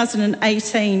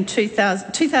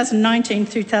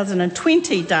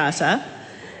 2019-2020 data,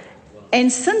 and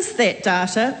since that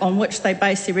data on which they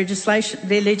based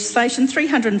their legislation,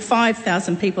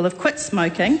 305,000 people have quit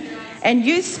smoking, and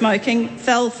youth smoking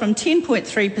fell from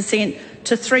 10.3%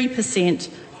 to 3%,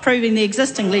 proving the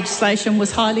existing legislation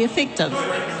was highly effective.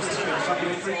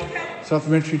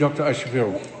 Supplementary, Dr Ayesha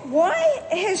Verrall. Why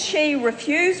has she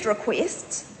refused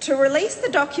requests to release the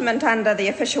document under the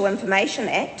Official Information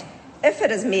Act if it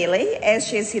is merely, as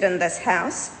she has said in this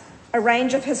House, a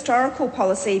range of historical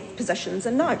policy positions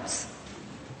and notes?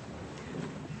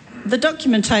 The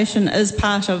documentation is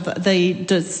part of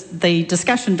the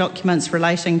discussion documents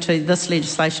relating to this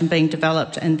legislation being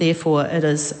developed, and therefore it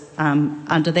is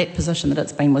under that position that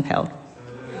it's been withheld.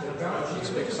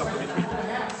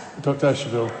 Dr Ayesha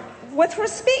Verrall. With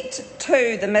respect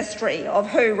to the mystery of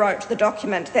who wrote the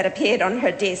document that appeared on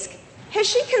her desk, has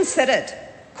she considered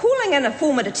calling in a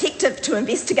former detective to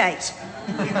investigate?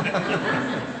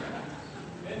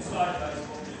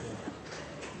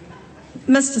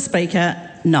 Mr Speaker,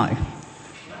 no.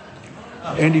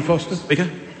 Andy Foster. Speaker.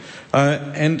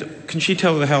 And can she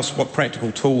tell the House what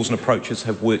practical tools and approaches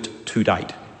have worked to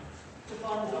date?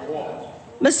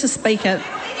 Mr Speaker,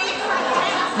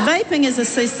 vaping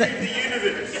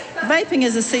vaping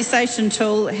as a cessation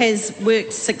tool has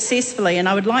worked successfully, and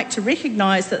I would like to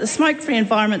recognise that the Smokefree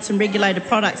Environments and Regulated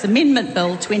Products Amendment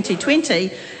Bill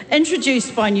 2020,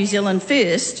 introduced by New Zealand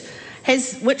First,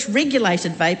 which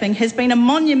regulated vaping, has been a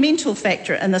monumental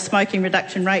factor in the smoking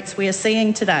reduction rates we are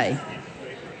seeing today.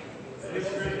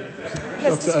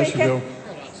 Mr. Speaker,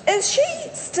 is she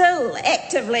still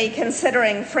actively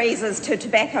considering freezes to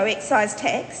tobacco excise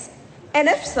tax? And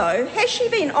if so, has she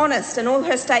been honest in all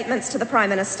her statements to the Prime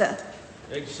Minister?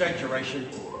 Exaggeration.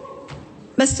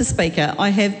 Mr. Speaker, I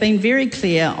have been very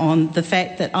clear on the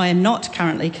fact that I am not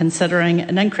currently considering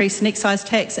an increase in excise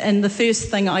tax, and the first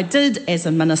thing I did as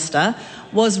a minister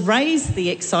was raise the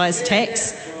excise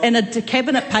tax in a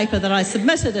cabinet paper that I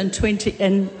submitted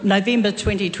in November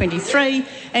 2023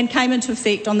 and came into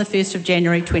effect on the 1st of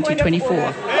January 2024.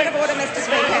 Point of order, Mr.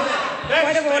 Speaker.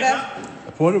 Point of order.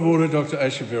 Point of order, Dr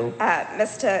Ayesha Verrall.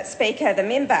 Mr. Speaker, the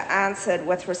member answered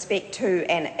with respect to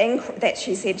that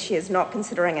she said she is not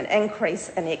considering an increase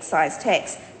in excise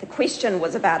tax. The question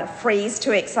was about a freeze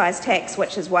to excise tax,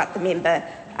 which is what the member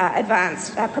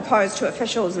proposed to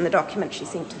officials in the document she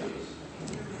sent to them.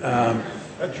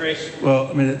 Well,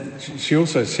 I mean, she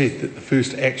also said that the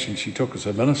first action she took as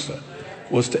a minister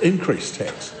was to increase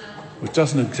tax, which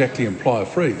doesn't exactly imply a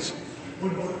freeze.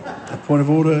 A point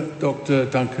of order, Dr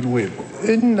Duncan Webb.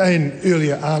 In an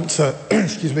earlier answer,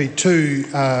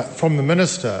 from the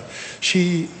minister,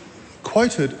 she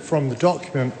quoted from the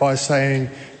document by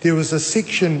saying there was a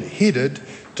section headed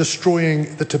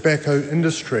 "Destroying the Tobacco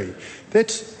Industry."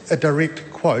 That's a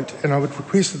direct quote, and I would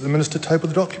request that the minister table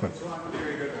the document.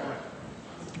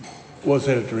 Was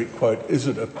that a direct quote? Is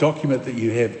it a document that you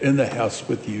have in the House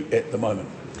with you at the moment?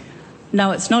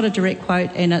 No, it's not a direct quote,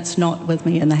 and it's not with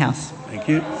me in the House. Thank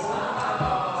you.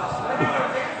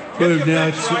 Move now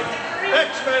to...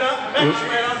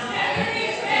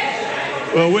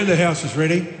 Well, when the House is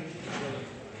ready,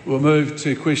 we'll move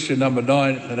to question number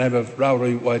 9 in the name of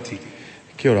RAWIRI WAITITI.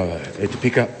 Kia ora, e te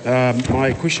pika.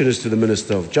 My question is to the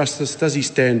Minister of Justice. Does he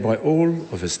stand by all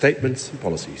of his statements and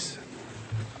policies?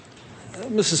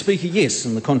 Mr Speaker, yes,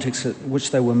 in the context in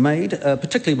which they were made,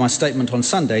 particularly my statement on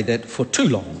Sunday that for too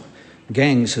long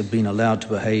gangs have been allowed to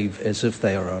behave as if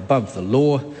they are above the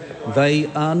law. They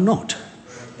are not.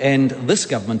 And this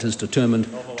government is determined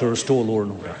to restore law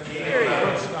and order.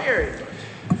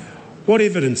 What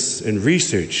evidence and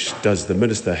research does the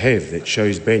Minister have that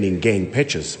shows banning gang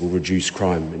patches will reduce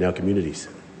crime in our communities?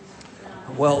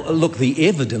 Well, look, the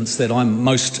evidence that I'm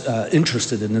most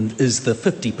interested in is the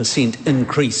 50%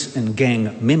 increase in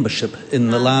gang membership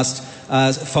in the last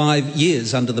 5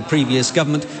 years under the previous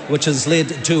government, which has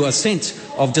led to a sense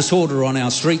of disorder on our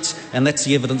streets, and that's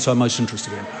the evidence I'm most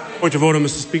interested in. Point of order,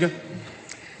 Mr Speaker.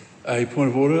 A point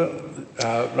of order,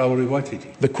 RAWIRI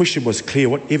WAITITI. The question was clear.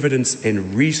 What evidence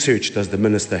and research does the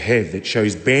Minister have that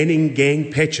shows banning gang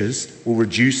patches will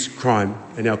reduce crime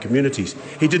in our communities?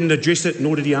 He didn't address it,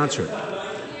 nor did he answer it.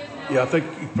 Yeah, I think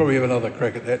you probably have another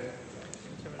crack at that.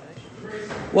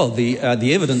 Well, the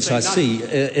evidence I see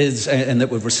is, and that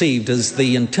we've received, is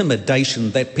the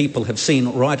intimidation that people have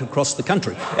seen right across the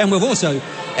country, and we've also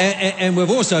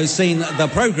seen the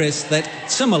progress that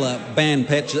similar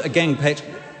gang patch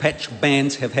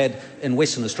bans have had in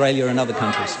Western Australia and other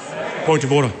countries. Point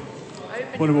of order.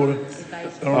 Point of order.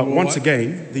 Once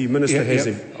again, the Minister has...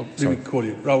 Let me call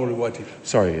you. RAWIRI WAITITI.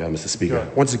 Sorry, Mr Speaker.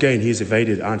 Once again, he has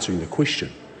evaded answering the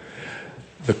question.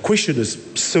 The question is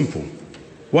simple.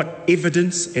 What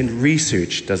evidence and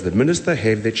research does the Minister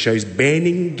have that shows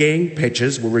banning gang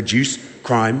patches will reduce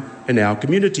crime in our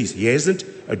communities? He hasn't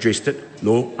addressed it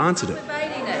nor answered it.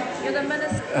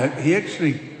 He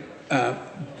actually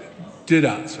did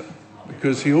answer,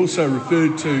 because he also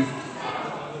referred to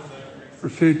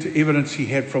evidence he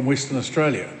had from Western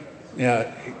Australia. Now,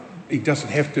 he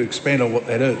doesn't have to expand on what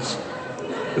that is,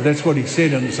 but that's what he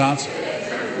said in his answer.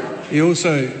 He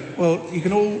also, well, you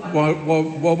can all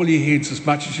wobble your heads as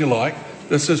much as you like.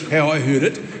 This is how I heard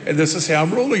it, and this is how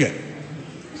I'm ruling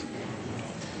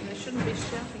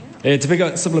it. To pick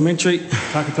up supplementary.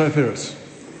 Takato Ferris.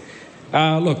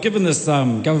 Look, given this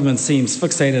government seems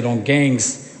fixated on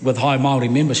gangs with high Maori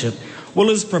membership, will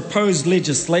his proposed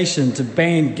legislation to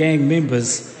ban gang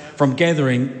members from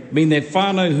gathering mean that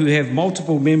whānau who have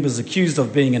multiple members accused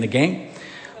of being in a gang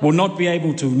will not be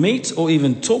able to meet or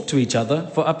even talk to each other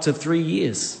for up to 3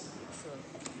 years?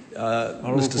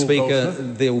 Mr Speaker,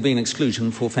 there will be an exclusion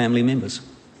for family members.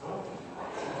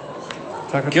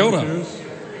 Kia ora.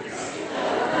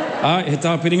 He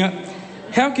tāpiringa.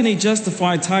 How can he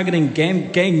justify targeting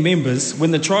gang members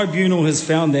when the tribunal has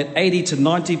found that 80 to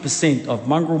 90% of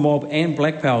mongrel mob and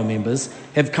black power members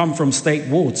have come from state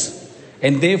wards?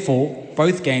 and therefore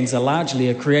both gangs are largely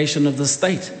a creation of the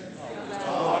state.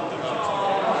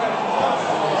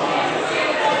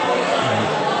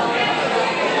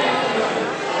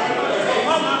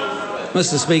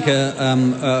 Mr.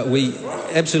 Speaker, we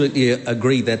absolutely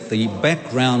agree that the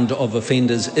background of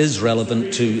offenders is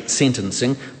relevant to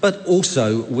sentencing, but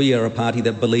also we are a party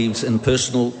that believes in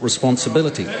personal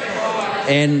responsibility.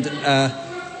 And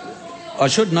I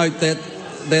should note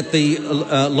that the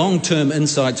long-term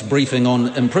insights briefing on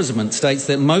imprisonment states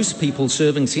that most people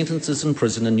serving sentences in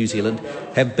prison in New Zealand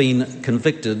have been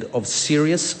convicted of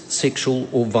serious sexual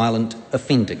or violent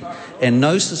offending, and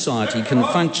no society can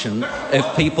function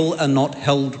if people are not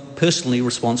held personally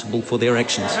responsible for their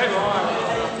actions.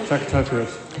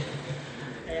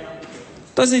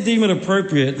 Does he deem it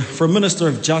appropriate for a Minister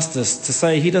of Justice to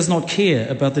say he does not care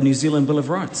about the New Zealand Bill of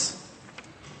Rights?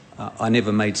 I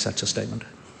never made such a statement.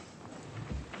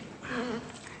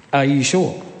 Are you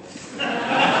sure?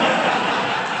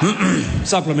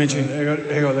 Supplementary.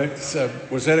 Hang on.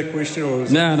 Was that a question or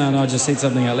was No, I just said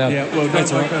something out loud. Yeah, well, that's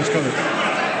don't right. make those comments.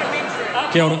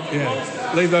 Kia ora.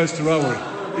 Yeah, leave those to Rawiri.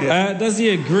 Yeah. Does he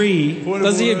agree? Point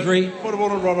of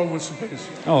order, Ronald Wilson-Peters.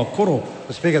 Oh, koro.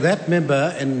 Mr. Speaker, that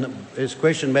member in his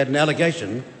question made an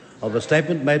allegation of a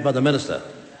statement made by the Minister.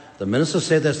 The Minister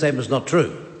said that statement is not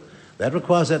true. That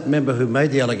requires that member who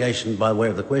made the allegation by way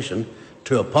of the question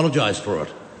to apologise for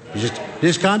it. You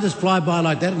just can't just fly by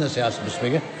like that in this House, Mr.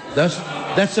 Speaker.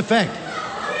 That's the fact.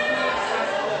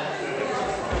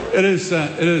 It is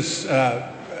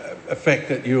a fact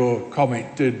that your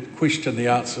comment did question the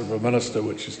answer of a minister,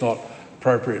 which is not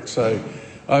appropriate. So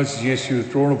I suggest you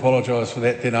withdraw and apologise for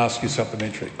that, then ask your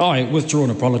supplementary. I withdraw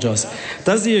and apologise.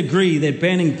 Does he agree that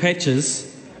banning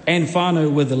patches and whānau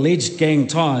with alleged gang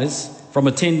ties from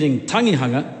attending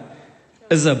tangihanga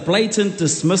is a blatant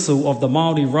dismissal of the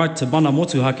Maori right to mana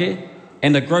motuhake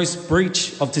and a gross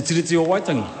breach of te tiriti o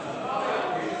Waitangi?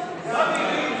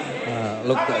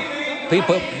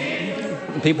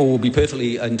 People will be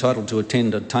perfectly entitled to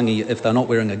attend a tangi if they're not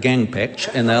wearing a gang patch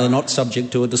and they are not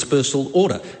subject to a dispersal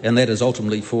order, and that is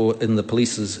ultimately in the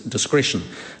police's discretion.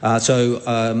 So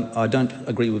I don't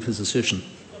agree with his assertion.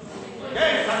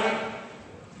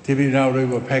 Deputy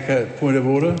Nauru Paka, point of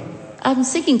order. I'm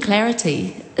seeking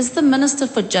clarity. Is the Minister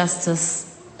for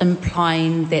Justice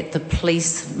implying that the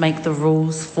police make the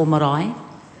rules for marae?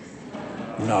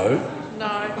 No.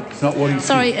 It's not what he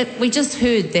said. We just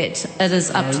heard that it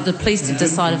is up to the police to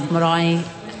decide if marae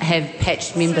have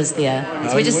patched members there.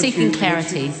 So we're just seeking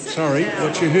clarity.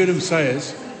 What you heard him say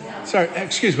is... Sorry,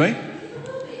 excuse me.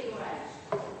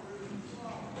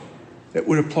 That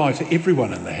would apply to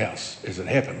everyone in the House, as it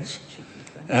happens.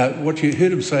 What you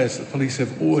heard him say is the police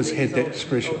have always had that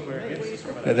discretion.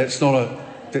 That's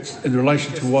in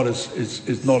relation to what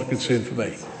is not a concern for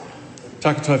me.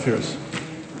 Takatai Ferris.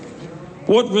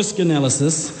 What risk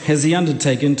analysis has he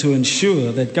undertaken to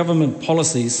ensure that government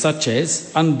policies such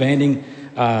as unbanning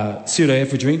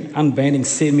pseudoephedrine, unbanning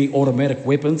semi-automatic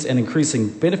weapons and increasing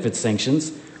benefit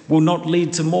sanctions will not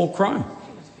lead to more crime?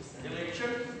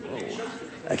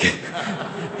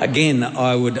 Again,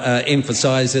 I would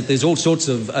emphasise that there's all sorts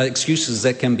of excuses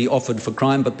that can be offered for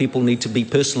crime, but people need to be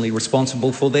personally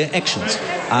responsible for their actions.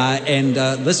 And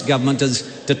this government is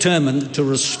determined to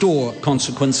restore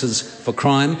consequences for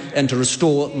crime and to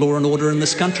restore law and order in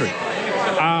this country.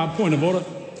 Point of order.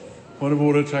 Point of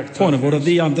order. Point of order.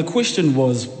 The question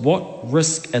was what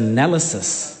risk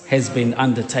analysis has been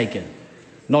undertaken,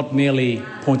 not merely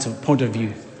point of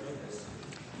view.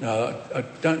 No, I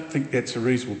don't think that's a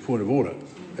reasonable point of order.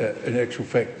 In actual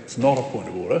fact, it's not a point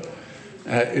of order.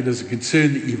 It is a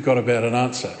concern that you've got about an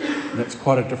answer, and that's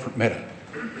quite a different matter.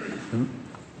 Do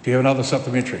you have another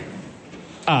supplementary?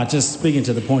 Just speaking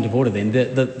to the point of order then,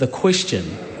 the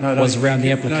question was around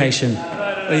the application.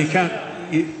 No, you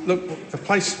can't. Look, the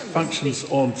place functions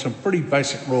on some pretty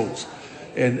basic rules,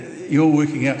 and you're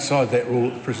working outside that rule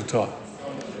at the present time.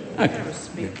 Okay.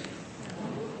 Yeah.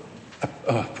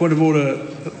 Point of order,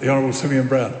 the Honourable Simeon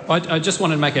Brown. I just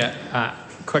wanted to make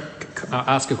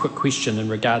ask a quick question in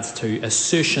regards to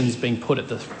assertions being put at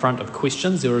the front of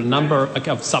questions. There were a number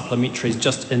of supplementaries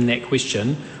just in that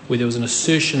question where there was an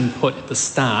assertion put at the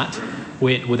start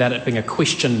without it being a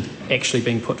question actually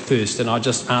being put first, and I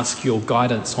just ask your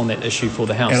guidance on that issue for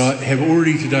the House. And I have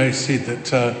already today said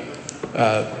that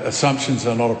assumptions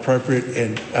are not appropriate,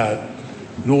 and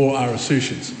nor are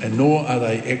assertions, and nor are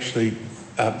they actually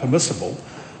permissible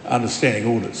understanding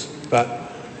orders. But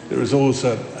there is always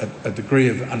a degree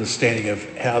of understanding of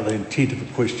how the intent of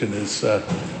a question is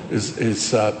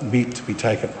meant to be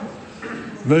taken.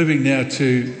 Moving now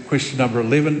to question number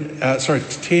 10,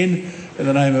 in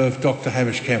the name of Dr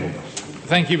Hamish Campbell.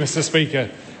 Thank you, Mr. Speaker.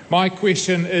 My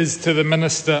question is to the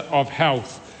Minister of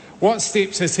Health. What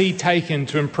steps has he taken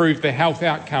to improve the health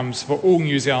outcomes for all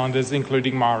New Zealanders,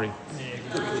 including Maori?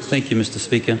 Thank you, Mr.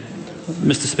 Speaker.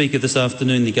 Mr. Speaker, this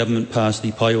afternoon the government passed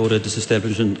the Pai Ora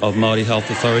Disestablishment of Maori Health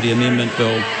Authority Amendment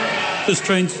Bill. This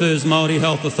transfers Maori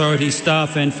Health Authority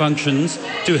staff and functions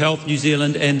to Health New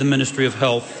Zealand and the Ministry of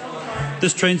Health.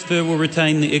 This transfer will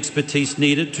retain the expertise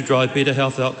needed to drive better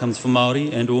health outcomes for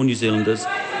Maori and all New Zealanders,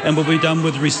 and will be done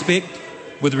with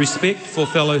respect for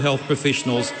fellow health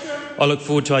professionals. I look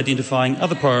forward to identifying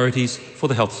other priorities for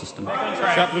the health system.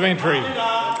 Supplementary.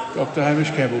 Dr Hamish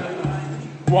Campbell.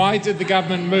 Why did the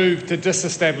government move to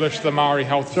disestablish the Maori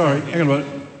Health Authority? Sorry, hang on a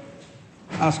minute.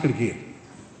 Ask it again.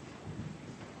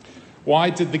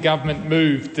 Why did the government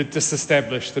move to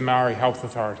disestablish the Maori Health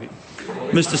Authority?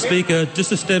 Mr. Speaker,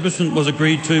 disestablishment was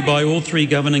agreed to by all three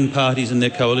governing parties in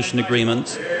their coalition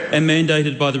agreements and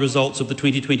mandated by the results of the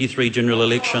 2023 general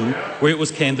election, where it was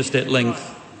canvassed at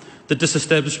length. The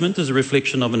disestablishment is a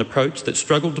reflection of an approach that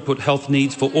struggled to put health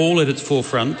needs for all at its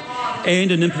forefront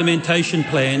and an implementation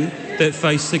plan that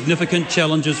faced significant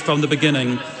challenges from the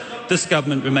beginning. This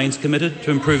government remains committed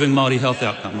to improving Māori health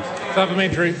outcomes.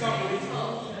 Supplementary.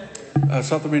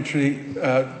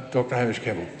 Dr Hamish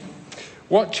Campbell.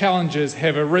 What challenges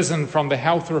have arisen from the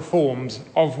health reforms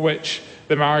of which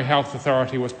the Maori Health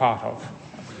Authority was part of?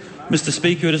 Mr.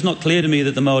 Speaker, it is not clear to me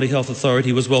that the Māori Health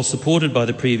Authority was well supported by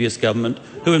the previous government,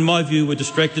 who in my view were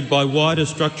distracted by wider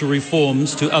structural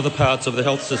reforms to other parts of the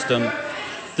health system.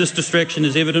 This distraction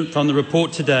is evident from the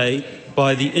report today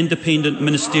by the Independent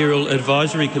Ministerial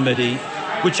Advisory Committee,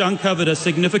 which uncovered a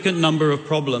significant number of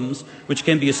problems which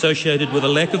can be associated with a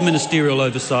lack of ministerial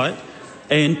oversight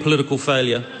and political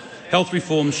failure. Health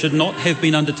reforms should not have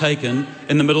been undertaken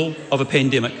in the middle of a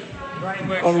pandemic.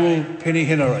 Honourable Penny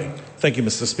Henare. Thank you,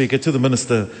 Mr. Speaker. To the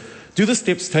Minister, do the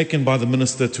steps taken by the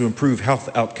Minister to improve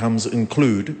health outcomes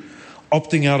include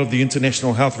opting out of the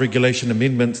International Health Regulation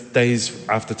Amendment days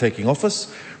after taking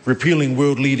office, repealing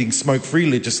world-leading smoke-free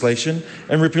legislation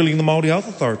and repealing the Māori Health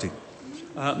Authority?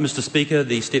 Mr. Speaker,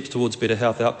 the steps towards better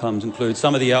health outcomes include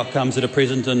some of the outcomes that are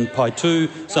present in Pai 2,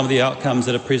 some of the outcomes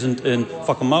that are present in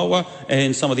Whakamaua,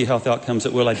 and some of the health outcomes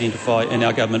that we'll identify in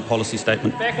our government policy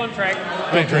statement. Back on track.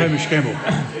 Dr Hamish Campbell.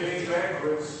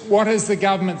 What is the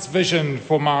government's vision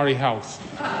for Māori health?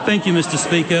 Thank you, Mr.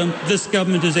 Speaker. This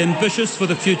government is ambitious for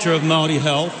the future of Māori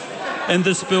health, and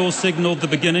this bill signalled the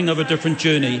beginning of a different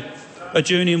journey, a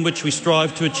journey in which we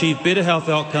strive to achieve better health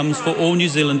outcomes for all New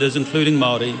Zealanders, including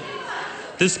Māori.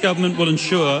 This government will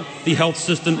ensure the health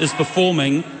system is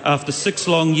performing after 6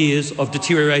 long years of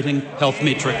deteriorating health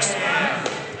metrics.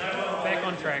 Back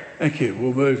on track. Thank you.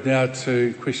 We'll move now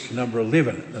to question number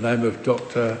 11, in the name of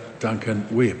Dr Duncan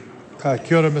Webb.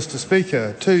 Kia ora, Mr.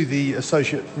 Speaker. To the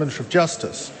Associate Minister of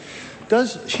Justice,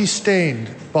 does she stand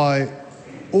by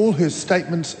all her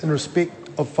statements in respect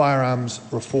of firearms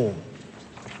reform?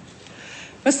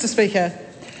 Mr. Speaker,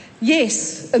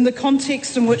 yes, in the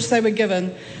context in which they were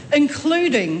given,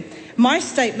 including my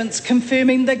statements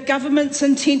confirming the government's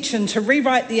intention to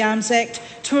rewrite the Arms Act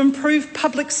to improve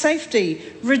public safety,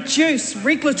 reduce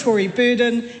regulatory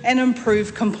burden and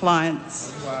improve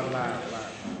compliance.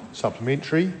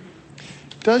 Supplementary.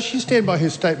 Does she stand by her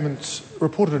statements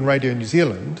reported in Radio New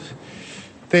Zealand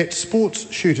that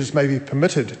sports shooters may be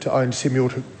permitted to own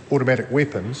semi-automatic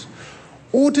weapons,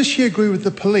 or does she agree with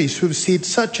the police who have said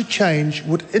such a change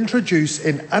would introduce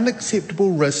an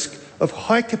unacceptable risk of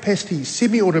high-capacity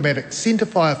semi-automatic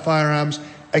centre-fire firearms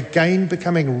again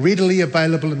becoming readily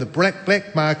available in the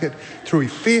black market through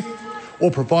theft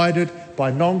or provided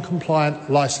by non-compliant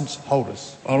licence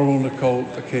holders? Honourable Nicole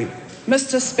Aki.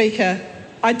 Mr. Speaker,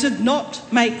 I did not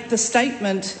make the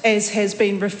statement as has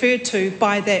been referred to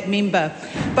by that member,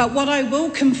 but what I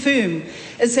will confirm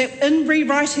is that in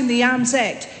rewriting the Arms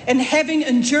Act and having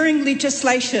enduring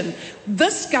legislation,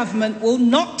 this government will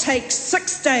not take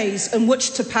 6 days in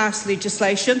which to pass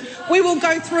legislation. We will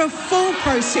go through a full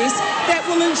process that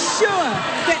will ensure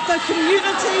that the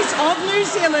communities of New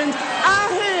Zealand are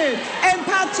heard and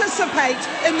participate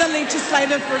in the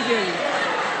legislative review.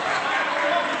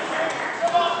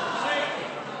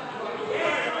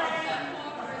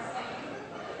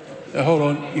 Hold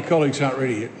on, your colleagues aren't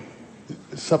ready yet.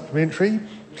 Supplementary.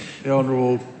 The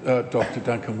Honourable Dr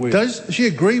Duncan Webb. Does she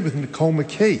agree with Nicole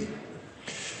McKee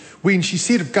when she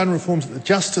said of gun reforms at the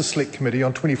Justice Select Committee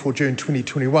on 24 June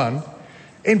 2021,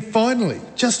 and finally,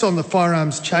 just on the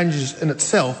firearms changes in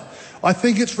itself, I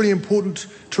think it's really important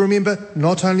to remember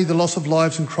not only the loss of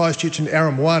lives in Christchurch and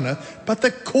Aramoana, but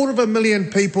the 250,000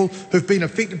 people who've been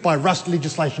affected by Rust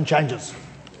legislation changes.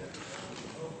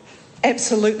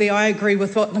 Absolutely, I agree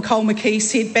with what Nicole McKee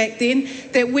said back then,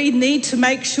 that we need to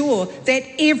make sure that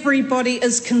everybody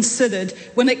is considered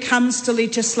when it comes to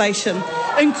legislation,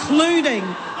 including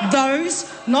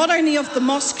those not only of the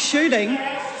mosque shooting,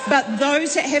 but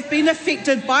those that have been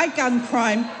affected by gun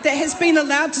crime that has been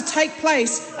allowed to take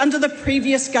place under the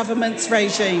previous government's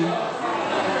regime.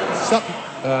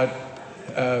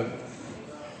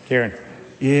 Kieran.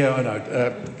 Yeah, I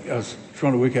know. I was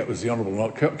trying to work out was the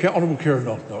Honourable Kieran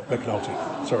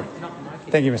McNulty. Sorry.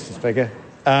 Thank you, Mr Speaker.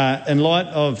 In light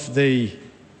of the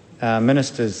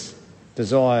Minister's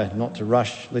desire not to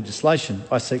rush legislation,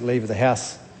 I seek leave of the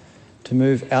House to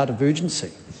move out of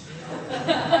urgency.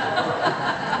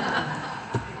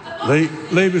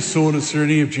 Leave is sought. Is there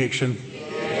any objection?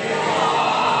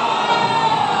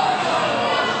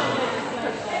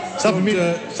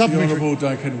 The Honourable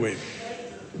Duncan Webb.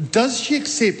 Does she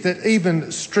accept that even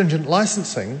stringent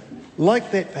licensing,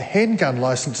 like that for handgun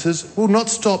licences, will not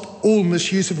stop all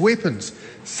misuse of weapons,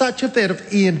 such as that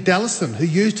of Ian Dallison, who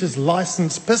used his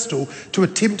licensed pistol to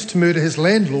attempt to murder his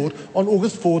landlord on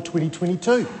August 4,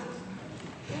 2022?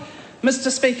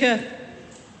 Mr Speaker,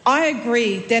 I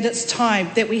agree that it's time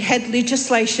that we had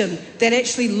legislation that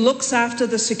actually looks after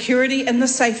the security and the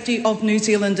safety of New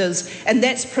Zealanders, and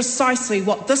that's precisely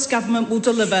what this government will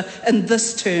deliver in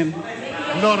this term.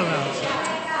 Not an answer.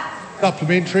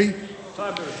 Supplementary.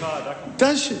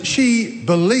 Does she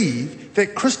believe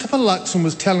that Christopher Luxon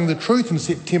was telling the truth in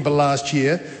September last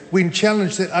year when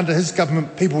challenged that under his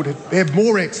government people would have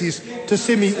more access to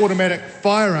semi-automatic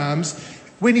firearms,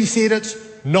 when he said it's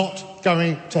not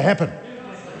going to happen?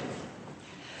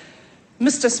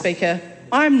 Mr Speaker,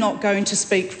 I'm not going to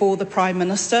speak for the Prime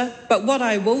Minister, but what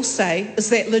I will say is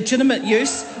that legitimate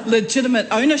use, legitimate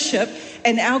ownership,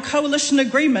 and our coalition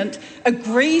agreement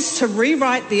agrees to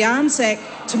rewrite the Arms Act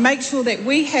to make sure that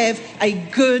we have a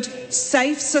good,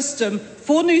 safe system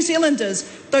for New Zealanders,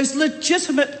 those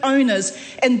legitimate owners,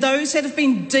 and those that have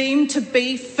been deemed to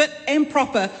be fit and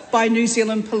proper by New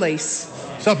Zealand Police.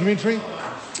 Supplementary.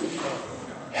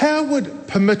 How would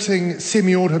permitting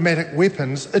semi-automatic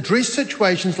weapons address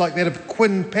situations like that of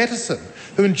Quinn Patterson,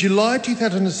 who in July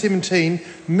 2017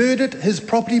 murdered his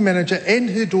property manager and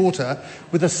her daughter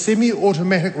with a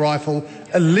semi-automatic rifle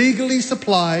illegally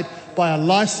supplied by a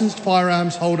licensed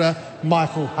firearms holder,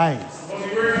 Michael Hayes?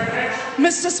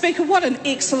 Mr Speaker, what an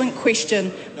excellent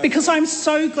question, because I'm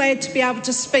so glad to be able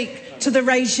to speak to the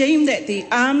regime that the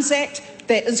Arms Act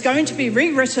that is going to be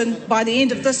rewritten by the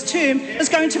end of this term is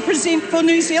going to present for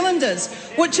New Zealanders,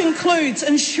 which includes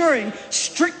ensuring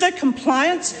stricter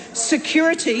compliance,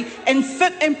 security and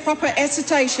fit and proper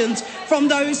attestations from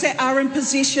those that are in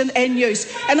possession and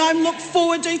use. And I look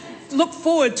forward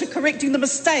to correcting the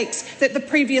mistakes that the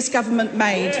previous government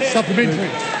made. Supplementary.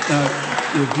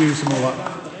 Your views are all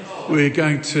up. We're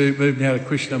going to move now to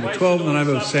question number 12 in the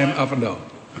name of Sam Uffindell.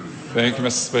 Thank you,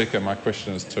 Mr Speaker. My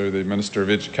question is to the Minister of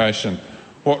Education.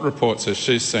 What reports has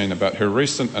she seen about her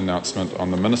recent announcement on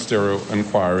the ministerial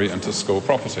inquiry into school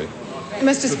property?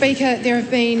 Mr Speaker, there have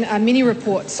been many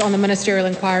reports on the ministerial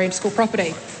inquiry into school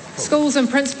property. Schools and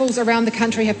principals around the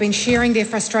country have been sharing their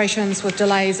frustrations with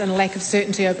delays and lack of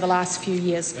certainty over the last few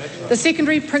years. The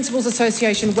Secondary Principals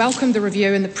Association welcomed the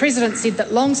review, and the President said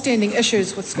that long-standing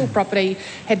issues with school property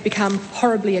had become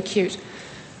horribly acute.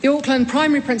 The Auckland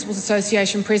Primary Principals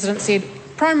Association President said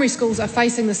primary schools are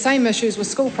facing the same issues with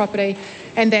school property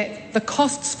and that the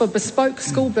costs for bespoke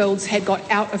school builds had got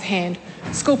out of hand.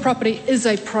 School property is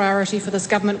a priority for this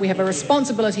government. We have a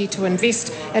responsibility to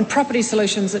invest in property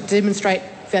solutions that demonstrate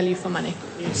value for money.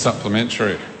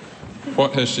 Supplementary.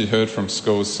 What has she heard from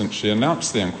schools since she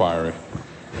announced the inquiry?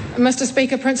 Mr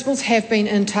Speaker, principals have been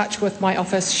in touch with my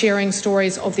office, sharing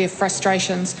stories of their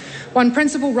frustrations. One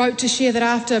principal wrote to share that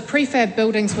after prefab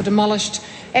buildings were demolished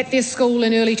at their school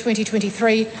in early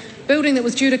 2023, building that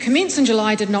was due to commence in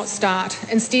July did not start.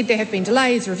 Instead, there have been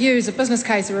delays, reviews, a business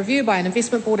case, a review by an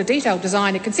investment board, a detailed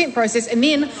design, a consent process, and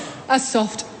then a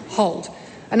soft hold.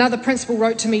 Another principal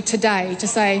wrote to me today to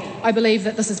say, I believe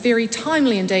that this is very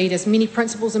timely indeed, as many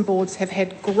principals and boards have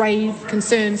had grave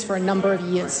concerns for a number of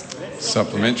years.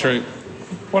 Supplementary.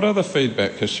 What other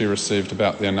feedback has she received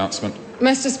about the announcement?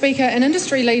 Mr Speaker, an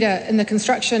industry leader in the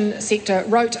construction sector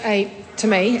wrote to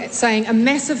me saying, a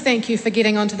massive thank you for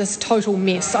getting onto this total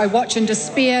mess. I watch in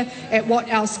despair at what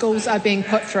our schools are being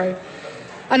put through.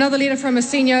 Another letter from a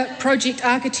senior project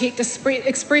architect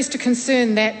expressed a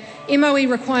concern that MOE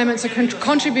requirements are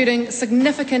contributing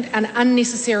significant and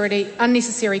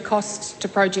unnecessary costs to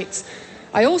projects.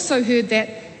 I also heard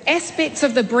that aspects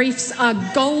of the briefs are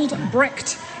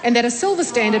gold-bricked and that a silver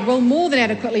standard will more than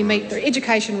adequately meet their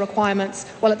education requirements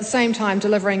while at the same time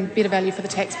delivering better value for the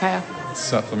taxpayer.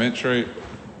 Supplementary.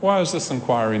 Why is this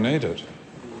inquiry needed?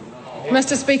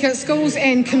 Mr Speaker, schools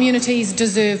and communities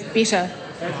deserve better.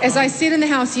 As I said in the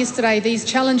House yesterday, these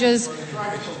challenges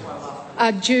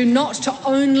are due not to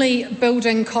only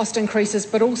building cost increases,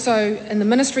 but also, in the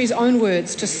Ministry's own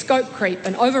words, to scope creep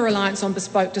and over-reliance on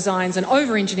bespoke designs and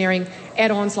over-engineering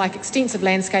add-ons like extensive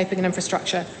landscaping and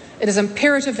infrastructure. It is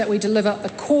imperative that we deliver the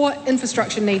core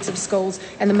infrastructure needs of schools,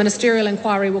 and the ministerial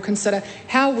inquiry will consider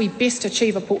how we best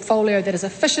achieve a portfolio that is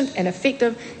efficient and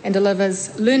effective and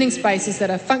delivers learning spaces that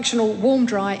are functional, warm,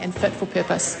 dry and fit for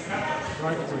purpose.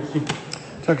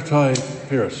 Takatai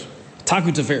Ferris.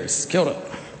 Takuta Ferris, kia ora.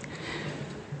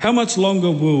 How much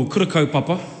longer will kura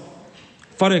kaupapa,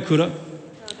 whare kura,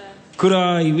 kura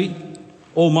iwi,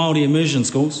 or Maori immersion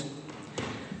schools,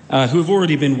 who have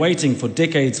already been waiting for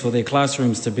decades for their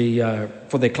classrooms to be,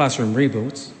 for their classroom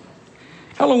rebuilds,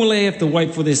 how long will they have to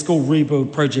wait for their school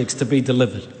rebuild projects to be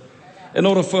delivered in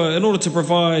order to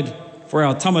provide for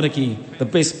our tamariki the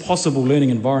best possible learning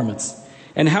environments?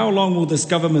 And how long will this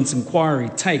government's inquiry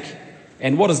take?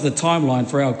 And what is the timeline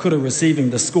for our kura receiving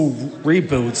the school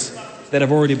rebuilds that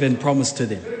have already been promised to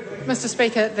them? Mr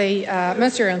Speaker, the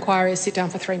ministerial inquiry is set down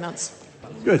for 3 months.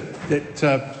 Good.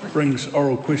 That brings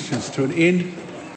oral questions to an end.